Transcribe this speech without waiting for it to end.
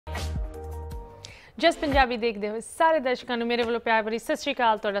ਜਸ ਪੰਜਾਬੀ ਦੇਖਦੇ ਹੋਏ ਸਾਰੇ ਦਰਸ਼ਕਾਂ ਨੂੰ ਮੇਰੇ ਵੱਲੋਂ ਪਿਆਰ ਭਰੀ ਸਤਿ ਸ਼੍ਰੀ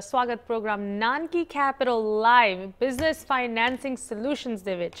ਅਕਾਲ। ਤੁਹਾਡਾ ਸਵਾਗਤ programme Nanaki capital live business financing solutions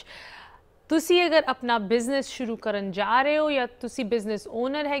ਦੇ ਵਿੱਚ। ਤੁਸੀਂ ਅਗਰ ਆਪਣਾ ਬਿਜ਼ਨਸ ਸ਼ੁਰੂ ਕਰਨ ਜਾ ਰਹੇ ਹੋ ਜਾਂ ਤੁਸੀਂ ਬਿਜ਼ਨਸ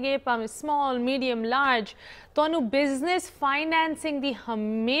ਓਨਰ ਹੈਗੇ, ਭਾਵੇਂ ਸਮਾਲ ਮੀਡੀਅਮ ਲਾਰਜ, ਤੁਹਾਨੂੰ ਬਿਜ਼ਨਸ ਫਾਈਨੈਂਸਿੰਗ ਦੀ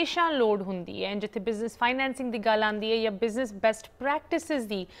ਹਮੇਸ਼ਾ ਲੋੜ ਹੁੰਦੀ ਹੈ। ਜਿੱਥੇ ਬਿਜ਼ਨਸ ਫਾਈਨੈਂਸਿੰਗ ਦੀ ਗੱਲ ਆਉਂਦੀ ਹੈ ਜਾਂ ਬਿਜ਼ਨਸ ਬੈਸਟ ਪ੍ਰੈਕਟਿਸਿਸ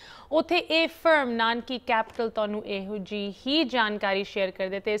ਦੀ, ਉੱਥੇ ਇਹ ਫਰਮ ਨਾਨਕੀ ਕੈਪੀਟਲ ਤੁਹਾਨੂੰ ਇਹੋ ਜਿਹੀ ਹੀ ਜਾਣਕਾਰੀ ਸ਼ੇਅਰ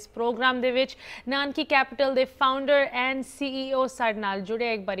ਕਰਦੇ। ਤੇ ਇਸ ਪ੍ਰੋਗਰਾਮ ਦੇ ਵਿੱਚ ਨਾਨਕੀ ਕੈਪੀਟਲ ਦੇ ਫਾਊਂਡਰ ਐਂਡ CEO ਸਾਡੇ ਨਾਲ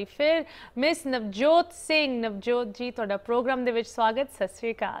ਜੁੜੇ ਇੱਕ ਵਾਰੀ ਫਿਰ ਮਿਸ ਨਵਜੋਤ ਸਿੰਘ। ਨਵਜੋਤ ਜੀ, ਤੁਹਾਡਾ ਪ੍ਰੋਗਰਾਮ ਦੇ ਵਿੱਚ ਸਵਾਗਤ। ਸਤਿ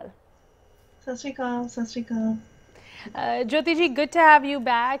ਸ਼੍ਰੀ ਅਕਾਲ। ਸਤਿ ਸ਼੍ਰੀ ਅਕਾਲ। ਸਤਿ ਸ਼੍ਰੀ ਅਕਾਲ ਜੋਤੀ ਜੀ, good to have you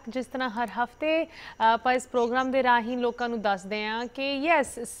back. ਜਿਸ ਤਰ੍ਹਾਂ ਹਰ ਹਫਤੇ ਆਪਾਂ ਇਸ ਪ੍ਰੋਗਰਾਮ ਦੇ ਰਾਹੀਂ ਲੋਕਾਂ ਨੂੰ ਦੱਸਦੇ ਹਾਂ ਕਿ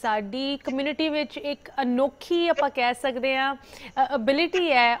ਯੈਸ, ਸਾਡੀ ਕਮਿਊਨਿਟੀ ਵਿੱਚ ਇੱਕ ਅਨੋਖੀ ਆਪਾਂ ਕਹਿ ਸਕਦੇ ਹਾਂ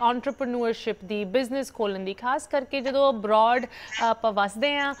ਅਬਿਲਿਟੀ ਹੈ ਐਂਟਰਪ੍ਰੈਨਿਓਰਸ਼ਿਪ ਦੀ, ਬਿਜ਼ਨਸ ਖੋਲ੍ਹਣ ਦੀ। ਖਾਸ ਕਰਕੇ ਜਦੋਂ ਅਬਰੋਡ ਆਪਾਂ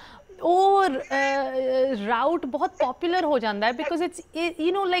ਵਸਦੇ ਹਾਂ, ਉਹ ਰਾਊਟ ਬਹੁਤ ਪੋਪੂਲਰ ਹੋ ਜਾਂਦਾ ਹੈ ਬਿਕੋਜ਼ ਇਟਸ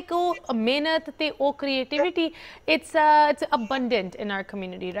ਲਾਈਕ ਉਹ ਮਿਹਨਤ ਤੇ ਉਹ creativity it's abundant in our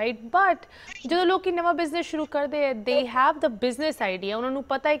community, right. But ਜਦੋਂ ਲੋਕ ਨਵਾਂ ਬਿਜ਼ਨਸ ਸ਼ੁਰੂ ਕਰਦੇ ਹੈ, they have the business idea. ਉਹਨਾਂ ਨੂੰ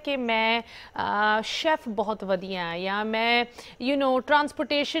ਪਤਾ ਹੈ ਕਿ ਮੈਂ ਸ਼ੈਫ ਬਹੁਤ ਵਧੀਆ ਹਾਂ, ਜਾਂ ਮੈਂ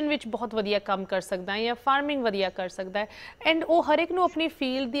ਟਰਾਂਸਪੋਰਟੇਸ਼ਨ ਵਿੱਚ ਬਹੁਤ ਵਧੀਆ ਕੰਮ ਕਰ ਸਕਦਾ ਜਾਂ ਫਾਰਮਿੰਗ ਵਧੀਆ ਕਰ ਸਕਦਾ ਹੈ। ਐਂਡ ਉਹ ਹਰ ਇੱਕ ਨੂੰ ਆਪਣੀ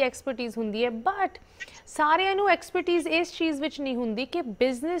ਫੀਲਡ ਦੀ ਐਕਸਪਰਟੀਜ਼ ਹੁੰਦੀ ਹੈ, ਬਟ ਸਾਰਿਆਂ ਨੂੰ ਐਕਸਪਰਟੀਜ਼ ਇਸ ਚੀਜ਼ ਵਿੱਚ ਨਹੀਂ ਹੁੰਦੀ ਕਿ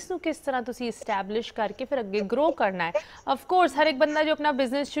ਬਿਜ਼ਨਸ ਨੂੰ ਕਿਸ ਤਰ੍ਹਾਂ ਤੁਸੀਂ ਇਸਟੈਬਲਿਸ਼ ਕਰਕੇ ਫਿਰ ਅੱਗੇ ਗਰੋ ਕਰਨਾ ਹੈ। ਆਫ ਕੋਰਸ ਹਰ ਇੱਕ ਬੰਦਾ ਜੋ ਆਪਣਾ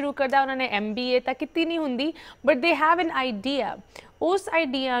ਬਿਜ਼ਨਸ ਸ਼ੁਰੂ ਕਰਦਾ, ਉਹਨਾਂ ਨੇ MBA ਤਾਂ ਕੀਤੀ ਨਹੀਂ ਹੁੰਦੀ, but they have an idea. ਉਸ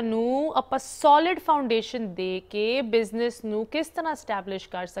ਆਈਡੀਆ ਨੂੰ ਆਪਾਂ ਸੋਲਿਡ ਫਾਊਂਡੇਸ਼ਨ ਦੇ ਕੇ ਬਿਜ਼ਨਸ ਨੂੰ ਕਿਸ ਤਰ੍ਹਾਂ ਇਸਟੈਬਲਿਸ਼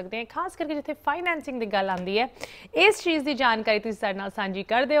ਕਰ ਸਕਦੇ ਹਾਂ, ਖਾਸ ਕਰਕੇ ਜਿੱਥੇ ਫਾਈਨੈਂਸਿੰਗ ਦੀ ਗੱਲ ਆਉਂਦੀ ਹੈ। ਇਸ ਚੀਜ਼ ਦੀ ਜਾਣਕਾਰੀ ਤੁਸੀਂ ਸਾਡੇ ਨਾਲ ਸਾਂਝੀ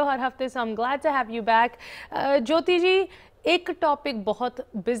ਕਰਦੇ ਹੋ ਹਰ ਹਫਤੇ। ਸੋ ਆਮ ਗਲੈਡ ਟੂ ਹੈਵ ਯੂ ਬੈਕ। ਜੋਤੀ ਜੀ, ਇੱਕ ਟੌਪਿਕ ਬਹੁਤ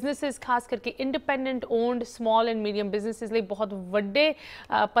ਬਿਜ਼ਨਸਿਸ, ਖਾਸ ਕਰਕੇ independent owned small and medium businesses ਲਈ ਬਹੁਤ ਵੱਡੇ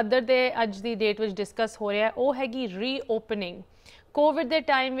ਪੱਧਰ 'ਤੇ ਅੱਜ ਦੀ ਡੇਟ ਵਿੱਚ ਡਿਸਕਸ ਹੋ ਰਿਹਾ, ਉਹ ਹੈਗੀ ਰੀਓਪਨਿੰਗ। ਕੋਵਿਡ ਦੇ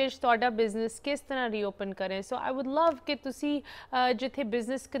ਟਾਈਮ ਵਿੱਚ ਤੁਹਾਡਾ ਬਿਜ਼ਨਸ ਕਿਸ ਤਰ੍ਹਾਂ ਰੀਓਪਨ ਕਰੇ। ਸੋ ਆਈ ਵੁੱਡ ਲਵ ਕਿ ਤੁਸੀਂ ਜਿੱਥੇ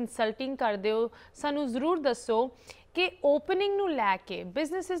ਬਿਜ਼ਨਸ ਕੰਸਲਟਿੰਗ ਕਰਦੇ ਹੋ, ਸਾਨੂੰ ਜ਼ਰੂਰ ਦੱਸੋ ਕਿ ਓਪਨਿੰਗ ਨੂੰ ਲੈ ਕੇ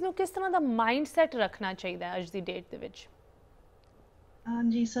ਬਿਜ਼ਨਸਿਸ ਨੂੰ ਕਿਸ ਤਰ੍ਹਾਂ ਦਾ ਮਾਈਂਡ ਸੈਟ ਰੱਖਣਾ ਚਾਹੀਦਾ ਹੈ ਅੱਜ ਦੀ ਡੇਟ ਦੇ ਵਿੱਚ।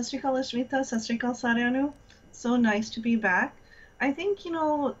 ਹਾਂਜੀ, ਸਤਿ ਸ਼੍ਰੀ ਅਕਾਲ ਅਸ਼ਮੀਤਾ। ਸਤਿ ਸ਼੍ਰੀ ਅਕਾਲ ਸਾਰਿਆਂ ਨੂੰ। So nice to be back. I think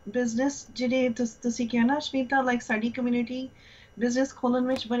business ਜਿਹੜੇ ਤੁਸੀਂ ਕਿਹਾ ਨਾ ਅਸ਼ਮੀਤਾ, ਲਾਈਕ ਸਾਡੀ ਕਮਿਊਨਿਟੀ ਬਿਜ਼ਨਸ ਖੋਲ੍ਹਣ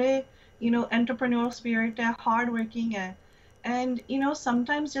ਵਿੱਚ ਬੜੇ ਐਂਟਰਪ੍ਰੈਨਿਓਰ ਸਪਿਰਿਟ ਹੈ, ਹਾਰਡ ਵਰਕਿੰਗ ਹੈ। ਐਂਡ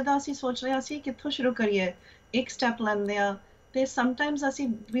ਸਮਟਾਈਮਸ ਜਦੋਂ ਅਸੀਂ ਸੋਚ ਰਹੇ ਹਾਂ ਅਸੀਂ ਕਿੱਥੋਂ ਸ਼ੁਰੂ ਕਰੀਏ, ਇੱਕ ਸਟੈਪ ਲੈਂਦੇ ਹਾਂ, ਤੇ ਸਮਟਾਈਮਸ ਅਸੀਂ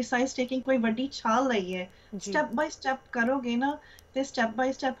ਬਿਸਾਈਡਸ ਟੇਕਿੰਗ ਕੋਈ ਵੱਡੀ ਛਾਲ ਲਈਏ। ਸਟੈਪ ਬਾਈ ਸਟੈਪ ਕਰੋਗੇ ਨਾ, ਤੇ step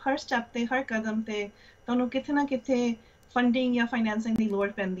by step Har step ਤੇ ਹਰ ਕਦਮ ਤੇ ਤੁਹਾਨੂੰ ਕਿਤੇ ਨਾ ਕਿਤੇ ਫੰਡਿੰਗ ਜਾਂ ਫਾਈਨੈਂਸਿੰਗ ਦੀ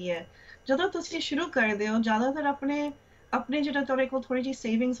ਲੋੜ ਪੈਂਦੀ ਹੈ। ਜਦੋਂ ਤੁਸੀਂ ਸ਼ੁਰੂ ਕਰਦੇ ਹੋ, ਜ਼ਿਆਦਾਤਰ ਆਪਣੇ ਜਿਹੜਾ ਤੁਹਾਡੇ ਕੋਲ ਥੋੜੀ ਜਿਹੀ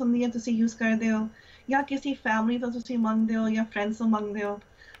ਸੇਵਿੰਗਸ ਹੁੰਦੀ ਹੈ, ਤੁਸੀਂ ਯੂਜ਼ ਕਰਦੇ ਹੋ, ਜਾਂ ਕਿਸੇ ਫੈਮਿਲੀ ਤੋਂ ਤੁਸੀਂ ਮੰਗਦੇ ਹੋ ਜਾਂ ਫਰੈਂਡਸ ਤੋਂ ਮੰਗਦੇ ਹੋ।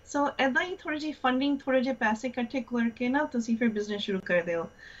 ਸੋ ਇੱਦਾਂ ਹੀ ਥੋੜੀ ਜਿਹੀ ਫੰਡਿੰਗ, ਥੋੜੇ ਜਿਹੇ ਪੈਸੇ ਇਕੱਠੇ ਕਰਕੇ ਨਾ ਤੁਸੀਂ ਫਿਰ ਬਿਜ਼ਨਸ ਸ਼ੁਰੂ ਕਰਦੇ ਹੋ।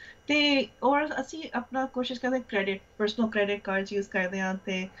 ਤੇ ਔਰ ਅਸੀਂ ਆਪਣਾ ਕੋਸ਼ਿਸ਼ ਕਰਦੇ ਪਰਸਨਲ ਕ੍ਰੈਡਿਟ ਕਾਰਡਸ ਯੂਜ਼ ਕਰਦੇ ਹਾਂ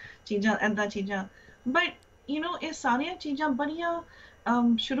ਤੇ ਚੀਜ਼ਾਂ ਇੱਦਾਂ ਚੀਜ਼ਾਂ। ਬਟ ਇਹ ਸਾਰੀਆਂ ਚੀਜ਼ਾਂ ਬੜੀਆਂ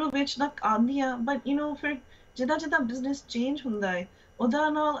ਸ਼ੁਰੂ ਵਿੱਚ ਤਾਂ ਆਉਂਦੀਆਂ, ਬਟ ਫਿਰ ਜਿੱਦਾਂ ਜਿੱਦਾਂ ਬਿਜ਼ਨਸ ਚੇਂਜ ਹੁੰਦਾ ਹੈ, ਉਹਦਾ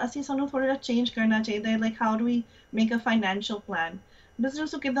ਨਾਲ ਸਾਨੂੰ ਥੋੜਾ ਜਿਹਾ ਚੇਂਜ ਕਰਨਾ ਚਾਹੀਦਾ ਹੈ। Like how do we make a financial plan,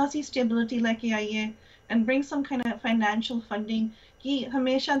 business ਨੂੰ ਕਿੱਦਾਂ ਅਸੀਂ ਸਟੇਬਿਲਿਟੀ ਲੈ ਕੇ ਆਈਏ and bring sum kind of financial funding, ਕਿ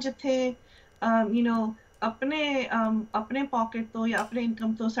ਹਮੇਸ਼ਾ ਜਿੱਥੇ ਆਪਣੇ ਪਾਕਟ ਤੋਂ ਜਾਂ ਆਪਣੇ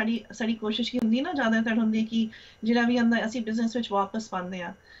ਇਨਕਮ ਤੋਂ ਸਾਡੀ ਕੋਸ਼ਿਸ਼ ਕੀ ਹੁੰਦੀ ਨਾ, ਜ਼ਿਆਦਾਤਰ ਹੁੰਦੀ ਕਿ ਜਿਹੜਾ ਵੀ ਆਉਂਦਾ ਅਸੀਂ ਬਿਜ਼ਨਸ ਵਿੱਚ ਵਾਪਸ ਪਾਉਂਦੇ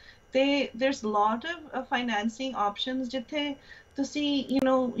ਹਾਂ। ਤੇ there's lot of financing options ਜਿੱਥੇ ਤੁਸੀਂ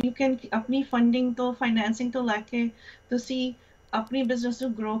you can ਆਪਣੀ ਫੰਡਿੰਗ ਤੋਂ, ਫਾਈਨੈਂਸਿੰਗ ਤੋਂ ਲੈ ਕੇ ਤੁਸੀਂ ਆਪਣੀ ਬਿਜ਼ਨਸ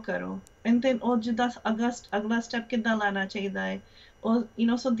ਨੂੰ ਗਰੋ ਕਰੋ। ਐਂਡ ਦੈਨ ਉਹ ਜਿੱਦਾਂ ਅਗਲਾ ਸਟੈਪ ਕਿੱਦਾਂ ਲੈਣਾ ਚਾਹੀਦਾ ਹੈ,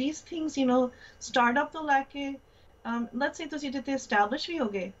 ਉਹ ਸੋ these things ਸਟਾਰਟਅਪ ਤੋਂ ਲੈ ਕੇ let's say ਤੁਸੀਂ ਜਿੱਥੇ ਐਸਟੈਬਲਿਸ਼ ਵੀ ਹੋ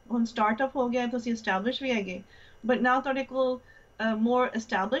ਗਏ, ਹੁਣ ਸਟਾਰਟਅਪ ਹੋ ਗਿਆ, ਤੁਸੀਂ ਐਸਟੈਬਲਿਸ਼ ਵੀ ਹੈਗੇ, ਬਟ ਨਾਓ ਤੁਹਾਡੇ ਕੋਲ more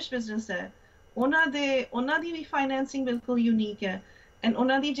established business ਹੈ, ਉਹਨਾਂ ਦੀ ਵੀ ਫਾਈਨੈਂਸਿੰਗ ਬਿਲਕੁਲ ਯੂਨੀਕ ਹੈ। ਐਂਡ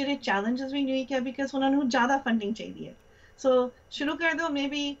ਉਹਨਾਂ ਦੀ ਜਿਹੜੇ ਚੈਲੰਜਸ ਵੀ ਯੂਨੀਕ ਹੈ, ਬਿਕਾਜ਼ ਉਹਨਾਂ ਨੂੰ ਜ਼ਿਆਦਾ ਫੰਡਿੰਗ ਚਾਹੀਦੀ ਹੈ। ਸੋ ਸ਼ੁਰੂ ਕਰ ਦਿਓ।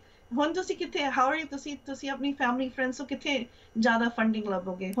 ਮੇਬੀ ਹੁਣ ਤੁਸੀਂ ਕਿੱਥੇ, ਹਾਊ ਆਰ ਯੂ, ਤੁਸੀਂ ਆਪਣੀ ਫੈਮਿਲੀ ਫਰੈਂਡਸ ਤੋਂ ਕਿੱਥੇ ਜ਼ਿਆਦਾ ਫੰਡਿੰਗ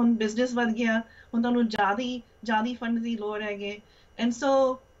ਲੱਭੋਗੇ। ਹੁਣ ਬਿਜ਼ਨਸ ਵੱਧ ਗਿਆ, ਹੁਣ ਤੁਹਾਨੂੰ ਜ਼ਿਆਦਾ ਫੰਡ ਦੀ ਲੋੜ ਹੈਗੇ। ਐਂਡ ਸੋ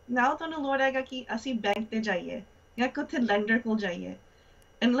ਨਾਓ ਤੁਹਾਨੂੰ ਲੋੜ ਹੈਗਾ ਕਿ ਅਸੀਂ ਬੈਂਕ ਤੇ ਜਾਈਏ ਜਾਂ ਕਿੱਥੇ ਲੈਂਡਰ ਕੋਲ ਜਾਈਏ,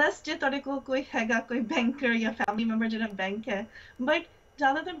 ਅਨਲੈਸ ਜੇ ਤੁਹਾਡੇ ਕੋਲ ਕੋਈ ਹੈਗਾ, ਕੋਈ ਬੈਂਕਰ ਜਾਂ ਫੈਮਿਲੀ ਮੈਂਬਰ ਜਿਹੜਾ ਬੈਂਕ ਹੈ। ਬਟ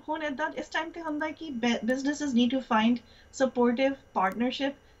ਜ਼ਿਆਦਾਤਰ ਹੁਣ ਏਦਾਂ ਇਸ ਟਾਈਮ ਤੇ ਹੁੰਦਾ ਕਿ businesses need to find supportive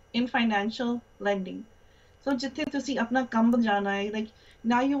partnership in financial lending. So ਜਿੱਥੇ ਤੁਸੀਂ ਆਪਣਾ ਕੰਮ ਜਾਣਾ ਹੈ, like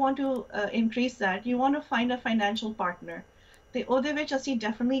now you want to increase that, you want to find a financial partner ਤੇ ਉਹਦੇ ਵਿੱਚ ਅਸੀਂ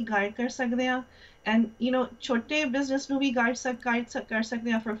ਡੈਫੀਨਿਟਲੀ ਗਾਈਡ ਕਰ ਸਕਦੇ ਹਾਂ ਐਂਡ ਛੋਟੇ ਬਿਜ਼ਨਸ ਨੂੰ ਵੀ ਗਾਈਡ ਕਰ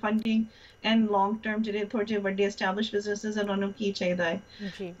ਸਕਦੇ ਹਾਂ for funding and long term ਜਿਹੜੇ ਥੋੜੇ ਜਿਹੇ ਵੱਡੇ ਐਸਟੈਬਲਿਸ਼ ਬਿਜ਼ਨੈਸਸ ਉਹਨਾਂ ਨੂੰ ਕੀ ਚਾਹੀਦਾ ਹੈ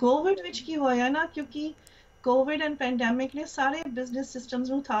ਜੀ ਕੋਵਿਡ ਵਿੱਚ ਕੀ ਹੋਇਆ ਨਾ ਕਿਉਂਕਿ ਕੋਵਿਡ ਐਂਡ ਪੈਂਡੈਮਿਕ ਨੇ ਸਾਰੇ ਬਿਜ਼ਨਸ ਸਿਸਟਮਸ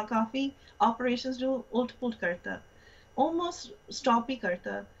ਨੂੰ ਕਾਫੀ ਆਪਰੇਸ਼ਨਸ ਨੂੰ ਉਲਟ-ਪੁਲਟ ਕਰਤਾ ਆਲਮੋਸਟ ਸਟਾਪ ਹੀ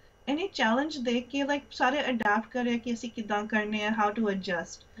ਕਰਤਾ ਐਂਡ ਇਹ ਚੈਲੰਜ ਦੇਖ ਕੇ ਲਾਈਕ ਸਾਰੇ ਅਡੈਪਟ ਕਰਿਆ ਕਿ ਅਸੀਂ ਕਿੱਦਾਂ ਕਰਨੇ ਆ ਹਾਊ ਟੂ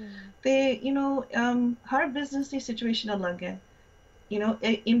ਐਡਜਸਟ ਤੇ ਹਰ ਬਿਜ਼ਨਸ ਦੀ ਸਿਚੁਏਸ਼ਨ ਅਲੱਗ ਹੈ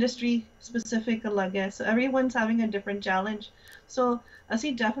industry specific alag hai so everyone's having a different challenge so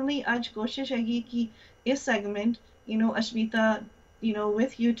ਅਸੀਂ definitely ਅੱਜ ਕੋਸ਼ਿਸ਼ ਹੈਗੀ ਕਿ ਇਸ segment ਅਸ਼ਮੀਤਾ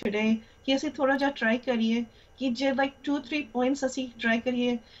with you today ਕਿ ਅਸੀਂ ਥੋੜਾ ਜਿਹਾ try ਕਰੀਏ ਕਿ ਜੇ like 2-3 points ਅਸੀਂ try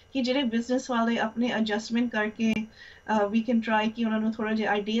ਕਰੀਏ ਕਿ ਜਿਹੜੇ business ਵਾਲੇ ਆਪਣੇ adjustment ਕਰਕੇ we can try ਕਿ ਉਹਨਾਂ ਨੂੰ ਥੋੜਾ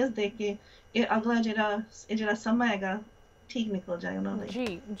ਜਿਹਾ ideas ਦੇ ਕੇ ਇਹ ਅਗਲਾ ਜਿਹੜਾ ਸਮਾਂ ਹੈਗਾ ਠੀਕ ਨਿਕਲ ਜਾਏ ਉਹਨਾਂ ਲਈ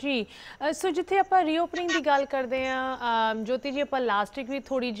ਜੀ ਜੀ ਸੋ ਜਿੱਥੇ ਆਪਾਂ ਰੀਓਪਨਿੰਗ ਦੀ ਗੱਲ ਕਰਦੇ ਆ ਜੋਤੀ ਜੀ ਆਪਾਂ ਲਾਸਟ ਵੀਕ ਵੀ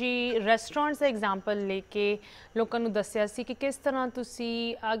ਥੋੜੀ ਜੀ ਰੈਸਟੋਰੈਂਟਸ ਦਾ ਐਗਜ਼ਾਮਪਲ ਲੈ ਕੇ ਲੋਕਾਂ ਨੂੰ ਦੱਸਿਆ ਸੀ ਕਿ ਕਿਸ ਤਰ੍ਹਾਂ ਤੁਸੀਂ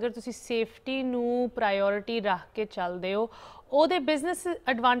ਅਗਰ ਤੁਸੀਂ ਸੇਫਟੀ ਨੂੰ ਪ੍ਰਾਇੋਰਿਟੀ ਰੱਖ ਕੇ ਚੱਲਦੇ ਹੋ ਉਹਦੇ ਬਿਜ਼ਨਸ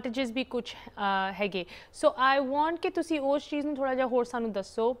ਐਡਵਾਂਟੇजेस ਵੀ ਕੁਝ ਹੈਗੇ ਸੋ ਆਈ ਵਾਂਟ ਕਿ ਤੁਸੀਂ ਉਸ ਚੀਜ਼ ਨੂੰ ਥੋੜਾ ਜਿਹਾ ਹੋਰ ਸਾਨੂੰ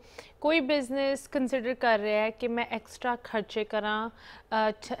ਦੱਸੋ ਕੋਈ ਬਿਜ਼ਨਸ ਕੰਸੀਡਰ ਕਰ ਰਿਹਾ ਹੈ ਕਿ ਮੈਂ ਐਕਸਟਰਾ ਖਰਚੇ ਕਰਾਂ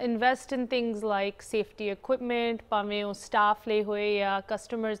ਇਨਵੈਸਟ ਇਨ ਥਿੰਗਸ ਲਾਈਕ ਸੇਫਟੀ ਇਕੁਇਪਮੈਂਟ ਭਾਵੇਂ ਉਹ ਸਟਾਫ ਲਈ ਹੋਏ ਜਾਂ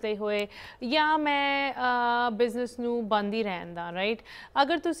ਕਸਟਮਰਸ ਲਈ ਹੋਏ ਜਾਂ ਮੈਂ ਬਿਜ਼ਨਸ ਨੂੰ ਬੰਦ ਹੀ ਰਹਿਣ ਦਾ ਰਾਈਟ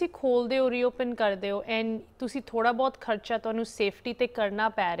ਅਗਰ ਤੁਸੀਂ ਖੋਲਦੇ ਹੋ ਰੀਓਪਨ ਕਰਦੇ ਹੋ ਐਂਡ ਤੁਸੀਂ ਥੋੜਾ ਬਹੁਤ ਖਰਚਾ ਤੁਹਾਨੂੰ ਸੇਫਟੀ ਤੇ ਕਰਨਾ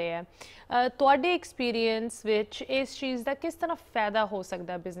ਪੈ ਰਿਹਾ ਹੈ ਤੁਹਾਡੇ ਐਕਸਪੀਰੀਅੰਸ ਵਿੱਚ ਇਸ ਚੀਜ਼ ਦਾ ਕਿਸ ਤਰ੍ਹਾਂ ਫਾਇਦਾ ਹੋ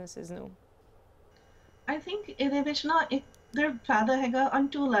ਸਕਦਾ ਬਿਜ਼ਨੈਸਸ ਨੂੰ I think ਇਹਦੇ ਵਿੱਚ ਨਾ ਇੱਕ ਦਰ ਫਾਇਦਾ ਹੈਗਾ on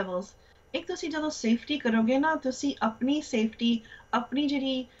two levels ਇੱਕ ਤੁਸੀਂ ਜਦੋਂ ਸੇਫਟੀ ਕਰੋਗੇ ਨਾ ਤੁਸੀਂ ਆਪਣੀ ਸੇਫਟੀ ਆਪਣੀ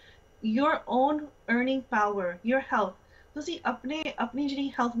ਜਿਹੜੀ your own earning power your health ਤੁਸੀਂ ਆਪਣੀ ਜਿਹੜੀ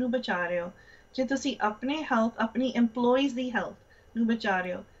health ਨੂੰ ਬਚਾ ਰਹੇ ਹੋ ਜੇ ਤੁਸੀਂ ਆਪਣੇ health ਆਪਣੀ employees ਦੀ health ਨੂੰ ਬਚਾ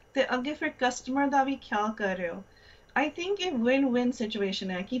ਰਹੇ ਹੋ ਤੇ ਅੱਗੇ ਫਿਰ ਕਸਟਮਰ ਦਾ ਵੀ ਖਿਆਲ ਕਰ ਰਹੇ ਹੋ I think ਇਹ win-win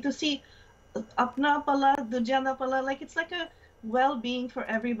situation ਹੈ ਕਿ ਤੁਸੀਂ ਆਪਣਾ ਭਲਾ ਦੂਜਿਆਂ ਦਾ ਭਲਾ like it's like a well-being for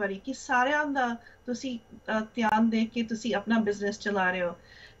everybody ਕਿ ਸਾਰਿਆਂ ਦਾ ਤੁਸੀਂ ਧਿਆਨ ਦੇ ਕੇ ਤੁਸੀਂ ਆਪਣਾ ਬਿਜ਼ਨਸ ਚਲਾ ਰਹੇ ਹੋ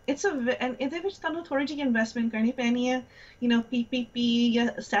and ਇਹਦੇ ਵਿੱਚ ਤੁਹਾਨੂੰ ਥੋੜੀ ਜਿਹੀ ਇਨਵੈਸਟਮੈਂਟ ਕਰਨੀ ਪੈਣੀ ਹੈ PPP ਜਾਂ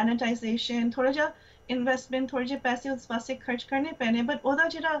ਸੈਨੀਟਾਈਜ਼ੇਸ਼ਨ ਥੋੜਾ ਜਿਹਾ ਇਨਵੈਸਟਮੈਂਟ ਥੋੜੇ ਜਿਹੇ ਪੈਸੇ ਉਸ ਪਾਸੇ ਖਰਚ ਕਰਨੇ ਪੈਣੇ ਬਟ ਉਹਦਾ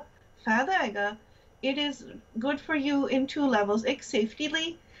ਜਿਹੜਾ ਫਾਇਦਾ ਹੈਗਾ it is good for you in two levels ਇੱਕ ਸੇਫਟੀ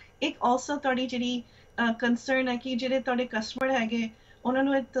ਲਈ ਇੱਕ also ਤੁਹਾਡੀ ਜਿਹੜੀ ਕੰਸਰਨ ਹੈ ਕਿ ਜਿਹੜੇ ਤੁਹਾਡੇ ਕਸਟਮਰ ਹੈਗੇ ਉਹਨਾਂ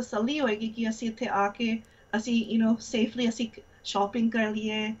ਨੂੰ ਇਹ ਤਸੱਲੀ ਹੋਏਗੀ ਕਿ ਅਸੀਂ ਇੱਥੇ ਆ ਕੇ ਅਸੀਂ ਸੇਫਲੀ ਅਸੀਂ ਸ਼ਾਪਿੰਗ ਕਰ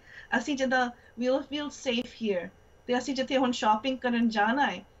ਲਈਏ ਅਸੀਂ ਜਿੱਦਾਂ we'll feel safe here ਤੇ ਅਸੀਂ ਜਿੱਥੇ ਹੁਣ ਸ਼ਾਪਿੰਗ ਕਰਨ ਜਾਣਾ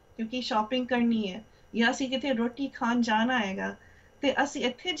ਹੈ ਕਿਉਂਕਿ ਸ਼ਾਪਿੰਗ ਕਰਨੀ ਹੈ ਜਾਂ ਅਸੀਂ ਕਿਤੇ ਰੋਟੀ ਖਾਣ ਜਾਣਾ ਹੈਗਾ ਤੇ ਅਸੀਂ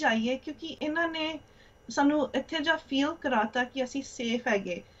ਇੱਥੇ ਜਾਈਏ ਕਿਉਂਕਿ ਇਹਨਾਂ ਨੇ ਸਾਨੂੰ ਇੱਥੇ ਜਾ ਫੀਲ ਕਰਾਤਾ ਕਿ ਅਸੀਂ ਸੇਫ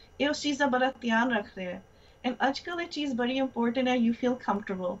ਹੈਗੇ ਇਹ ਉਸ ਚੀਜ਼ ਦਾ ਬੜਾ ਧਿਆਨ ਰੱਖ ਰਹੇ ਹੈ and ਅੱਜਕੱਲ ਇਹ ਚੀਜ਼ ਬੜੀ ਇੰਪੋਰਟੈਂਟ ਹੈ you feel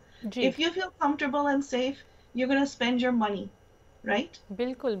comfortable if you feel comfortable and safe you're going to spend your money right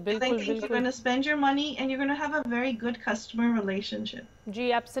बिल्कुल you're going to spend your money and you're going to have a very good customer relationship ji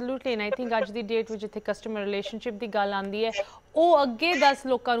absolutely and I think a the date विच जिथे customer relationship दी गल आंदी है ਉਹ ਅੱਗੇ 10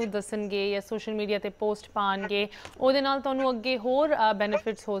 ਲੋਕਾਂ ਨੂੰ ਦੱਸਣਗੇ ਜਾਂ ਸੋਸ਼ਲ ਮੀਡੀਆ ਤੇ ਪੋਸਟ ਪਾਣਗੇ ਉਹਦੇ ਨਾਲ ਤੁਹਾਨੂੰ ਅੱਗੇ ਹੋਰ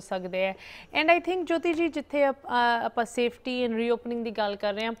ਬੈਨੀਫਿਟਸ ਹੋ ਸਕਦੇ ਆ ਐਂਡ ਆਈ ਥਿੰਕ ਜੋਤੀ ਜੀ ਜਿੱਥੇ ਆਪਾਂ ਸੇਫਟੀ ਐਂਡ ਰੀਓਪਨਿੰਗ ਦੀ ਗੱਲ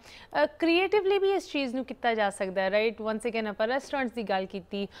ਕਰ ਰਹੇ ਹਾਂ ਕ੍ਰੀਏਟਿਵਲੀ ਵੀ ਇਸ ਚੀਜ਼ ਨੂੰ ਕੀਤਾ ਜਾ ਸਕਦਾ ਹੈ ਰਾਈਟ ਵਾਂਸ ਅਗੇਨ ਆਪਾਂ ਰੈਸਟੋਰੈਂਟਸ ਦੀ ਗੱਲ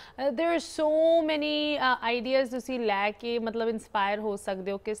ਕੀਤੀ there are so many ideas ਤੁਸੀਂ ਲੈ ਕੇ ਮਤਲਬ ਇਨਸਪਾਇਰ ਹੋ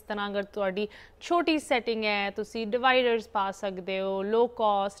ਸਕਦੇ ਹੋ ਕਿਸ ਤਰ੍ਹਾਂ ਅਗਰ ਤੁਹਾਡੀ ਛੋਟੀ ਸੈਟਿੰਗ ਹੈ ਤੁਸੀਂ ਡਿਵਾਈਡਰਸ ਪਾ ਸਕਦੇ ਹੋ low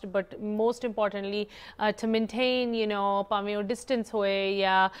cost but most importantly to maintain ਭਾਵੇਂ डिस्टेंस होए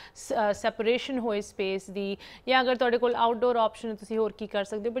या सेपरेशन होए स्पेस दी या अगर तुहाडे कोल आउटडोर ऑप्शन तुसीं होर की कर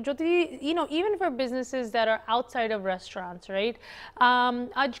सकदे हो बट जो तुसीं even for businesses that are outside of restaurants right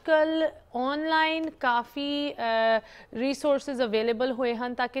आजकल ऑनलाइन काफ़ी resources available होए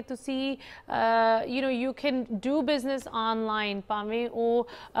हैं ताकि तुसीं you can do business online भावें वो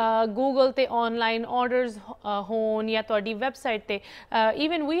Google ते online orders होन या तुहाडी website ते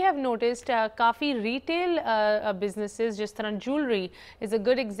even we have noticed काफ़ी retail businesses जिस तरह jewelry is a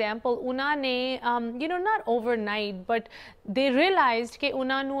good example उन्होंने not overnight but they realized कि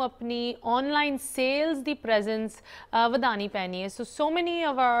उन्होंने अपनी online sales दी presence वधानी पैनी है so many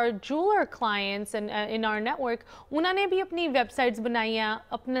of our jeweler clients and in our network उन्होंने भी अपनी websites बनाइयां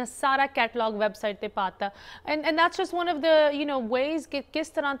अपना सारा catalog website ते पाता and that's just one of the ways कि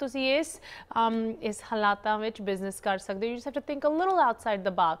किस तरह तुसी इस हालातां विच business कर सकते हो you just have to think a little outside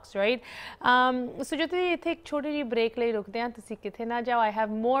the box right so जो तुसी इत्थे एक छोटी जी break ले रुकते हैं तुसी किथे ना जाओ I have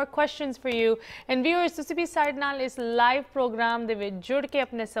more questions for you and viewers तुसी भी साडे नाल इस live program ਦੇ ਵਿੱਚ ਜੁੜ ਕੇ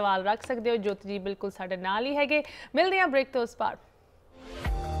ਆਪਣੇ ਸਵਾਲ ਰੱਖ ਸਕਦੇ ਹੋ ਜੋਤੀ ਜੀ ਬਿਲਕੁਲ ਸਾਡੇ ਨਾਲ ਹੀ ਹੈਗੇ ਮਿਲਦੇ ਹਾਂ ਬ੍ਰੇਕ ਤੋਂ ਉਸ ਪਾਰ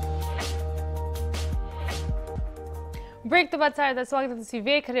ब्रेक तो बाद सारे ਦਾ ਸਵਾਗਤ ਹੈ ਤੁਸੀਂ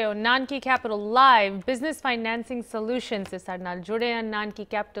ਵੇਖ ਰਹੇ ਹੋ Nanaki capital live business financing solutions ਦੇ ਸਾਡੇ ਨਾਲ ਜੁੜੇ ਹਨ ਨਾਨਕੀ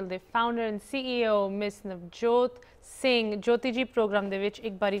ਕੈਪੀਟਲ ਦੇ founder and CEO miss Navjot Singh ਜੋਤੀ ਜੀ ਪ੍ਰੋਗਰਾਮ ਦੇ ਵਿੱਚ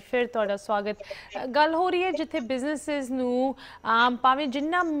ਇੱਕ ਵਾਰੀ ਫਿਰ ਤੁਹਾਡਾ ਸਵਾਗਤ ਗੱਲ ਹੋ ਰਹੀ ਹੈ ਜਿੱਥੇ ਬਿਜ਼ਨੈਸਿਸ ਨੂੰ ਭਾਵੇਂ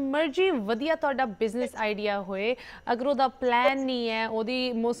ਜਿੰਨਾ ਮਰਜ਼ੀ ਵਧੀਆ ਤੁਹਾਡਾ ਬਿਜ਼ਨਸ ਆਈਡੀਆ ਹੋਏ ਅਗਰ ਉਹਦਾ ਪਲਾਨ ਨਹੀਂ ਹੈ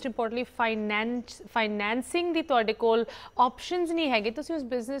ਉਹਦੀ ਮੋਸਟ ਇੰਪੋਰਟੈਂਟਲੀ ਫਾਈਨੈਂਸਿੰਗ ਦੀ ਤੁਹਾਡੇ ਕੋਲ ਆਪਸ਼ਨਸ ਨਹੀਂ ਹੈਗੇ ਤੁਸੀਂ ਉਸ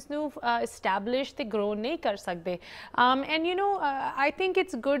ਬਿਜ਼ਨਸ ਨੂੰ ਐਸਟੈਬਲਿਸ਼ ਤੇ ਗਰੋ ਨਹੀਂ ਕਰ ਸਕਦੇ and you know I think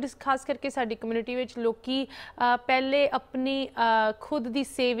it's good ਖਾਸ ਕਰਕੇ ਸਾਡੀ ਕਮਿਊਨਿਟੀ ਵਿੱਚ ਲੋਕੀ ਪਹਿਲੇ ਆਪਣੀ ਖੁਦ ਦੀ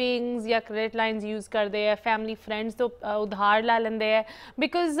ਸੇਵਿੰਗਸ ਜਾਂ ਕ੍ਰੈਡਿਟ ਲਾਈਨਸ ਯੂਜ਼ ਕਰਦੇ ਆ ਫੈਮਿਲੀ ਫਰੈਂਡਸ ਤੋਂ ਉਧਾਰ ਲੈ ਲੈਂਦੇ ਹੈ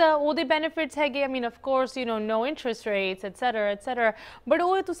ਬਿਕਾਜ਼ ਉਹਦੇ ਬੈਨੀਫਿਟਸ ਹੈਗੇ ਆਈ ਮੀਨ of course you know no interest rates et cetera but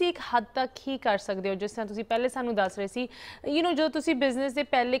ਉਹ ਤੁਸੀਂ ਇੱਕ ਹੱਦ ਤੱਕ ਹੀ ਕਰ ਸਕਦੇ ਹੋ ਜਿਸ ਤਰ੍ਹਾਂ ਤੁਸੀਂ ਪਹਿਲੇ ਸਾਨੂੰ ਦੱਸ ਰਹੇ ਸੀ ਯੂ ਨੋ ਜਦੋਂ ਤੁਸੀਂ ਬਿਜ਼ਨਸ ਦੇ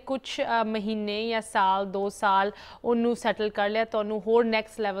ਪਹਿਲੇ ਕੁਝ ਮਹੀਨੇ ਜਾਂ ਸਾਲ 2 ਸਾਲ ਉਹਨੂੰ ਸੈਟਲ ਕਰ ਲਿਆ ਤੁਹਾਨੂੰ ਹੋਰ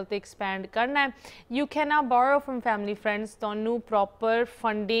ਨੈਕਸਟ ਲੈਵਲ ਤੇ ਐਕਸਪੈਂਡ ਕਰਨਾ ਹੈ you can not ਬੋਰੋ firm family friends ਤੁਹਾਨੂੰ ਪ੍ਰੋਪਰ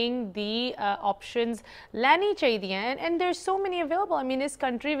ਫੰਡਿੰਗ ਦੀ ਆਪਸ਼ਨਸ ਲੈਣੀ ਚਾਹੀਦੀਆਂ ਐਂਡ ਦੇਰ ਸੋ ਮੈਨੀ ਅਵੇਲੇਬਲ ਆਈ ਮੀਨ ਇਸ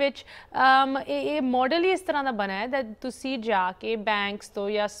ਕੰਟਰੀ ਵਿੱਚ ਇਹ ਮਾਡਲ ਹੀ ਇਸ ਤਰ੍ਹਾਂ ਦਾ ਬਣਾ ਹੈ that ਤੁਸੀਂ ਜਾ ਕੇ ਬੈਂਕਸ ਤੋਂ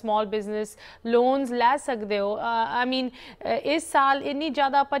ਜਾਂ ਸਮਾਲ ਬਿਜ਼ਨਸ ਲੋਨਸ ਲੈ ਸਕਦੇ ਹੋ ਆਈ ਮੀਨ ਇਸ ਸਾਲ ਇੰਨੀ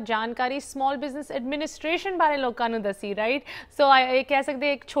ਜ਼ਿਆਦਾ ਆਪਾਂ ਜਾਣਕਾਰੀ ਸਮਾਲ ਬਿਜ਼ਨਸ ਐਡਮਿਨਿਸਟ੍ਰੇਸ਼ਨ ਬਾਰੇ ਲੋਕਾਂ ਨੂੰ ਦੱਸੀ ਰਾਈਟ ਸੋ ਇਹ ਕਹਿ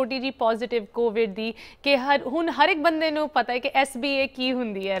ਸਕਦੇ ਇੱਕ ਛੋਟੀ ਜਿਹੀ ਪੋਜ਼ਿਟਿਵ ਕੋਵਿਡ ਦੀ ਕਿ ਹੁਣ ਹਰ ਇੱਕ ਬੰਦੇ ਨੂੰ ਪਤਾ ਹੈ ਕਿ SBA ਕੀ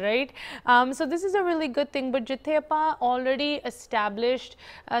ਹੁੰਦੀ ਹੈ right so this is a really good thing but ਜਿੱਥੇ ਆਪਾਂ already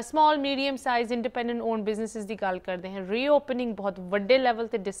established small medium size independent on businesses ਦੀ ਗੱਲ ਕਰਦੇ ਹਾਂ ਰੀਓਪਨਿੰਗ ਬਹੁਤ ਵੱਡੇ ਲੈਵਲ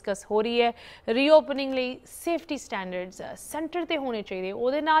ਤੇ ਡਿਸਕਸ ਹੋ ਰਹੀ ਹੈ ਰੀਓਪਨਿੰਗ ਲਈ ਸੇਫਟੀ ਸਟੈਂਡਰਡਸ ਸੈਂਟਰ ਤੇ ਹੋਣੇ ਚਾਹੀਦੇ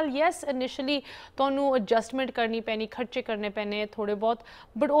ਉਹਦੇ ਨਾਲ ਯੈਸ ਇਨੀਸ਼ੀਅਲੀ ਤੁਹਾਨੂੰ ਐਡਜਸਟਮੈਂਟ ਕਰਨੀ ਪੈਣੀ ਖਰਚੇ ਕਰਨੇ ਪੈਣੇ ਥੋੜੇ ਬਹੁਤ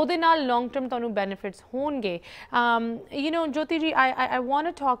ਬਟ ਉਹਦੇ ਨਾਲ ਲੌਂਗ ਟਰਮ ਤੁਹਾਨੂੰ ਬੈਨੀਫਿਟਸ ਹੋਣਗੇ ਯੂ ਨੋ ਜੋਤੀ ਜੀ I want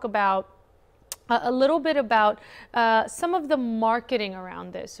to talk about a little bit about some of the marketing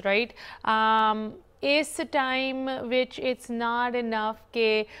around this, right? Is time which it's not enough कि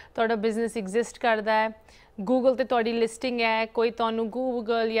ਤੁਹਾਡਾ business exist ਕਰਦਾ ਹੈ ਗੂਗਲ ਤੇ ਤੁਹਾਡੀ ਲਿਸਟਿੰਗ ਹੈ ਕੋਈ ਤੁਹਾਨੂੰ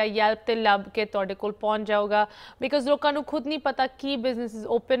ਗੂਗਲ ਜਾਂ ਯੈਲਪ ਤੇ ਲੱਭ ਕੇ ਤੁਹਾਡੇ ਕੋਲ ਪਹੁੰਚ ਜਾਊਗਾ ਬਿਕਾਜ਼ ਲੋਕਾਂ ਨੂੰ ਖੁਦ ਨਹੀਂ ਪਤਾ ਕੀ ਬਿਜ਼ਨਸਿਸ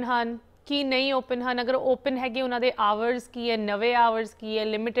ਓਪਨ ਹਨ ਕੀ ਨਹੀਂ ਓਪਨ ਹਨ ਅਗਰ ਓਪਨ ਹੈਗੇ ਉਹਨਾਂ ਦੇ ਆਵਰਸ ਕੀ ਹੈ ਨਵੇਂ ਆਵਰਸ ਕੀ ਹੈ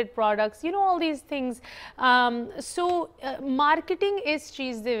limited products you know all these things so marketing ਇਸ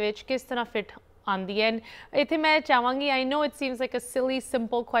ਚੀਜ਼ ਦੇ ਵਿੱਚ ਕਿਸ ਤਰ੍ਹਾਂ ਫਿਟ ਆਉਂਦੀ ਹੈ ਇੱਥੇ ਮੈਂ ਚਾਹਾਂਗੀ ਆਈ ਨੋ it seems like a silly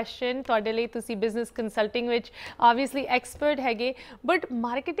simple question ਤੁਹਾਡੇ ਲਈ ਤੁਸੀਂ ਬਿਜ਼ਨਸ ਕੰਸਲਟਿੰਗ ਵਿੱਚ ਆਬਵੀਅਸਲੀ ਐਕਸਪਰਟ ਹੈਗੇ ਬਟ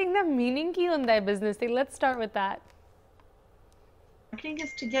ਮਾਰਕੀਟਿੰਗ ਦਾ ਮੀਨਿੰਗ ਕੀ ਹੁੰਦਾ ਹੈ ਬਿਜ਼ਨਸ ਤੇ let's start with that marketing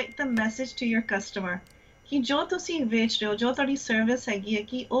is to get the message to your customer ਕਿ ਜੋ ਤੁਸੀਂ ਵੇਚ ਰਹੇ ਹੋ ਜੋ ਤੁਹਾਡੀ ਸਰਵਿਸ ਹੈਗੀ ਹੈ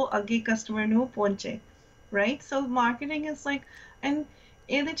ਕਿ ਉਹ ਅੱਗੇ ਕਸਟਮਰ ਨੂੰ ਪਹੁੰਚੇ right so marketing is like and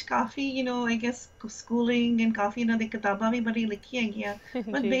ਇਹਦੇ ਚ ਕਾਫੀ you know I guess schooling and ਕਾਫੀ ਇਹਨਾਂ ਦੀ ਕਿਤਾਬਾਂ ਵੀ ਬੜੀ ਲਿਖੀਆਂ ਹੈਗੀਆਂ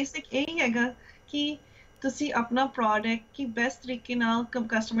ਬਟ ਬੇਸਿਕ ਇਹੀ ਹੈਗਾ ਕਿ ਤੁਸੀਂ ਆਪਣਾ ਪ੍ਰੋਡਕਟ ਕੀ ਬੈਸਟ ਤਰੀਕੇ ਨਾਲ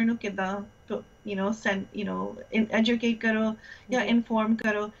ਕਸਟਮਰ ਨੂੰ ਕਿੱਦਾਂ you know send you know educate ਕਰੋ ਜਾਂ ਇਨਫੋਰਮ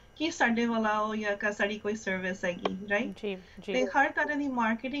ਕਰੋ ਕਿ ਸਾਡੇ ਵਾਲਾ ਆਓ ਜਾਂ ਸਾਡੀ ਕੋਈ ਸਰਵਿਸ ਹੈਗੀ ਰਾਈਟ ਤੇ ਹਰ ਤਰ੍ਹਾਂ ਦੀ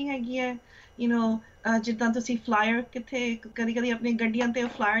ਮਾਰਕੀਟਿੰਗ ਹੈਗੀ ਹੈ ਯੂ ਨੋ ਜਿੱਦਾਂ ਤੁਸੀਂ ਫਲਾਇਰ ਕਿੱਥੇ ਕਦੀ ਕਦੀ ਆਪਣੀ ਗੱਡੀਆਂ ਤੇ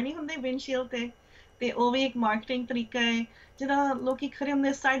ਫਲਾਇਰ ਨਹੀਂ ਹੁੰਦੇ ਵਿੰਡਸ਼ੀਲਡ ਤੇ ਉਹ ਵੀ ਇੱਕ ਮਾਰਕੀਟਿੰਗ ਤਰੀਕਾ ਹੈ ਜਿਹੜਾ ਲੋਕੀ ਖੜੇ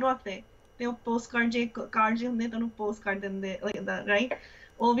ਹੁੰਦੇ ਸਾਈਡਵਾਕ ਤੇ ਉਹ ਪੋਸਟ ਕਾਰਡ ਜੇ ਹੁੰਦੇ ਤੁਹਾਨੂੰ ਪੋਸਟ ਕਰ ਦਿੰਦੇ ਰਾਈਟ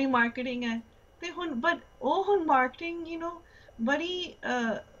ਉਹ ਵੀ ਮਾਰਕੀਟਿੰਗ ਹੈ ਤੇ ਹੁਣ ਬਟ ਉਹ ਹੁਣ ਮਾਰਕੀਟਿੰਗ ਯੂ ਨੋ ਬੜੀ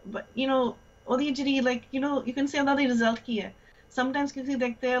ਯੂ ਨੋ ਉਹਦੀ ਜਿਹੜੀ like you know you can say ਉਹਦਾ ਰਿਜ਼ਲਟ ਕੀ ਹੈ ਸਮਟਾਈਮਸ ਤੁਸੀਂ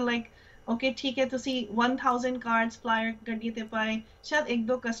ਦੇਖਦੇ ਹੋ ਲਾਈਕ ਓਕੇ ਠੀਕ ਹੈ ਤੁਸੀਂ 1000 ਕਾਰਡਸ ਫਲਾਇਰ ਗੱਡੀ ਤੇ ਪਾਏ ਸ਼ਾਇਦ ਇੱਕ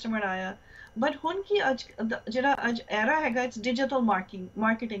ਦੋ ਕਸਟਮਰ ਆਇਆ ਬਟ ਹੁਣ ਕੀ ਅੱਜ ਜਿਹੜਾ ਅੱਜ ਐਰਾ ਹੈਗਾ ਇਟਸ ਡਿਜੀਟਲ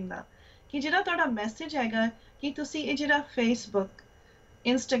ਮਾਰਕੀਟਿੰਗ ਦਾ ਕਿ ਜਿਹੜਾ ਤੁਹਾਡਾ ਮੈਸੇਜ ਹੈਗਾ ਕਿ ਤੁਸੀਂ ਇਹ ਜਿਹੜਾ Facebook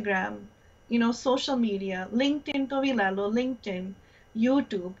Instagram you know social media LinkedIn ਤੋਂ ਵੀ ਲੈ ਲਓ ਲਿੰਕਡਇਨ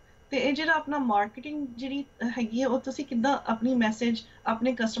YouTube ਤੇ ਇਹ ਜਿਹੜਾ ਆਪਣਾ ਮਾਰਕੀਟਿੰਗ ਜਿਹੜੀ ਹੈਗੀ ਹੈ ਉਹ ਤੁਸੀਂ ਕਿੱਦਾਂ ਆਪਣੀ ਮੈਸੇਜ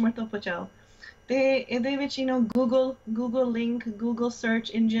ਆਪਣੇ ਕਸਟਮਰ ਤੋਂ ਪਹੁੰਚਾਓ ਤੇ ਇਹਦੇ ਵਿੱਚ you know Google link Google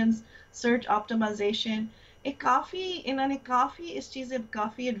search engines search ਆਪਟੀਮਾਈਜ਼ੇਸ਼ਨ ਇਹ ਕਾਫੀ ਇਹਨਾਂ ਨੇ ਕਾਫੀ ਇਸ ਚੀਜ਼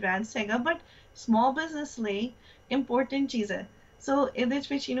ਕਾਫੀ ਐਡਵਾਂਸ ਹੈਗਾ ਬਟ ਸਮਾਲ ਬਿਜ਼ਨਸ ਲਈ ਇੰਪੋਰਟੈਂਟ ਚੀਜ਼ ਹੈ ਸੋ ਇਹਦੇ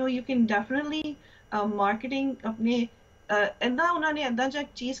ਵਿੱਚ you know you can definitely marketing ਆਪਣੇ ਇੱਦਾਂ ਉਹਨਾਂ ਨੇ ਇੱਦਾਂ ਜਿਹਾ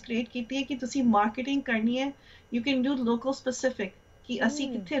ਚੀਜ਼ ਕ੍ਰੀਏਟ ਕੀਤੀ ਹੈ ਕਿ ਤੁਸੀਂ ਮਾਰਕੀਟਿੰਗ ਕਰਨੀ ਹੈ you can do local specific ਕਿ ਅਸੀਂ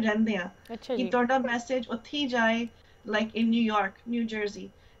ਕਿੱਥੇ ਰਹਿੰਦੇ ਆ ਕਿ ਤੁਹਾਡਾ ਮੈਸੇਜ ਉੱਥੇ ਹੀ ਜਾਏ like in New York new jersey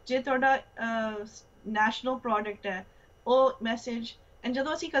ਜੇ ਤੁਹਾਡਾ ਨੈਸ਼ਨਲ ਪ੍ਰੋਡਕਟ ਹੈ ਉਹ ਮੈਸੇਜ ਐਂਡ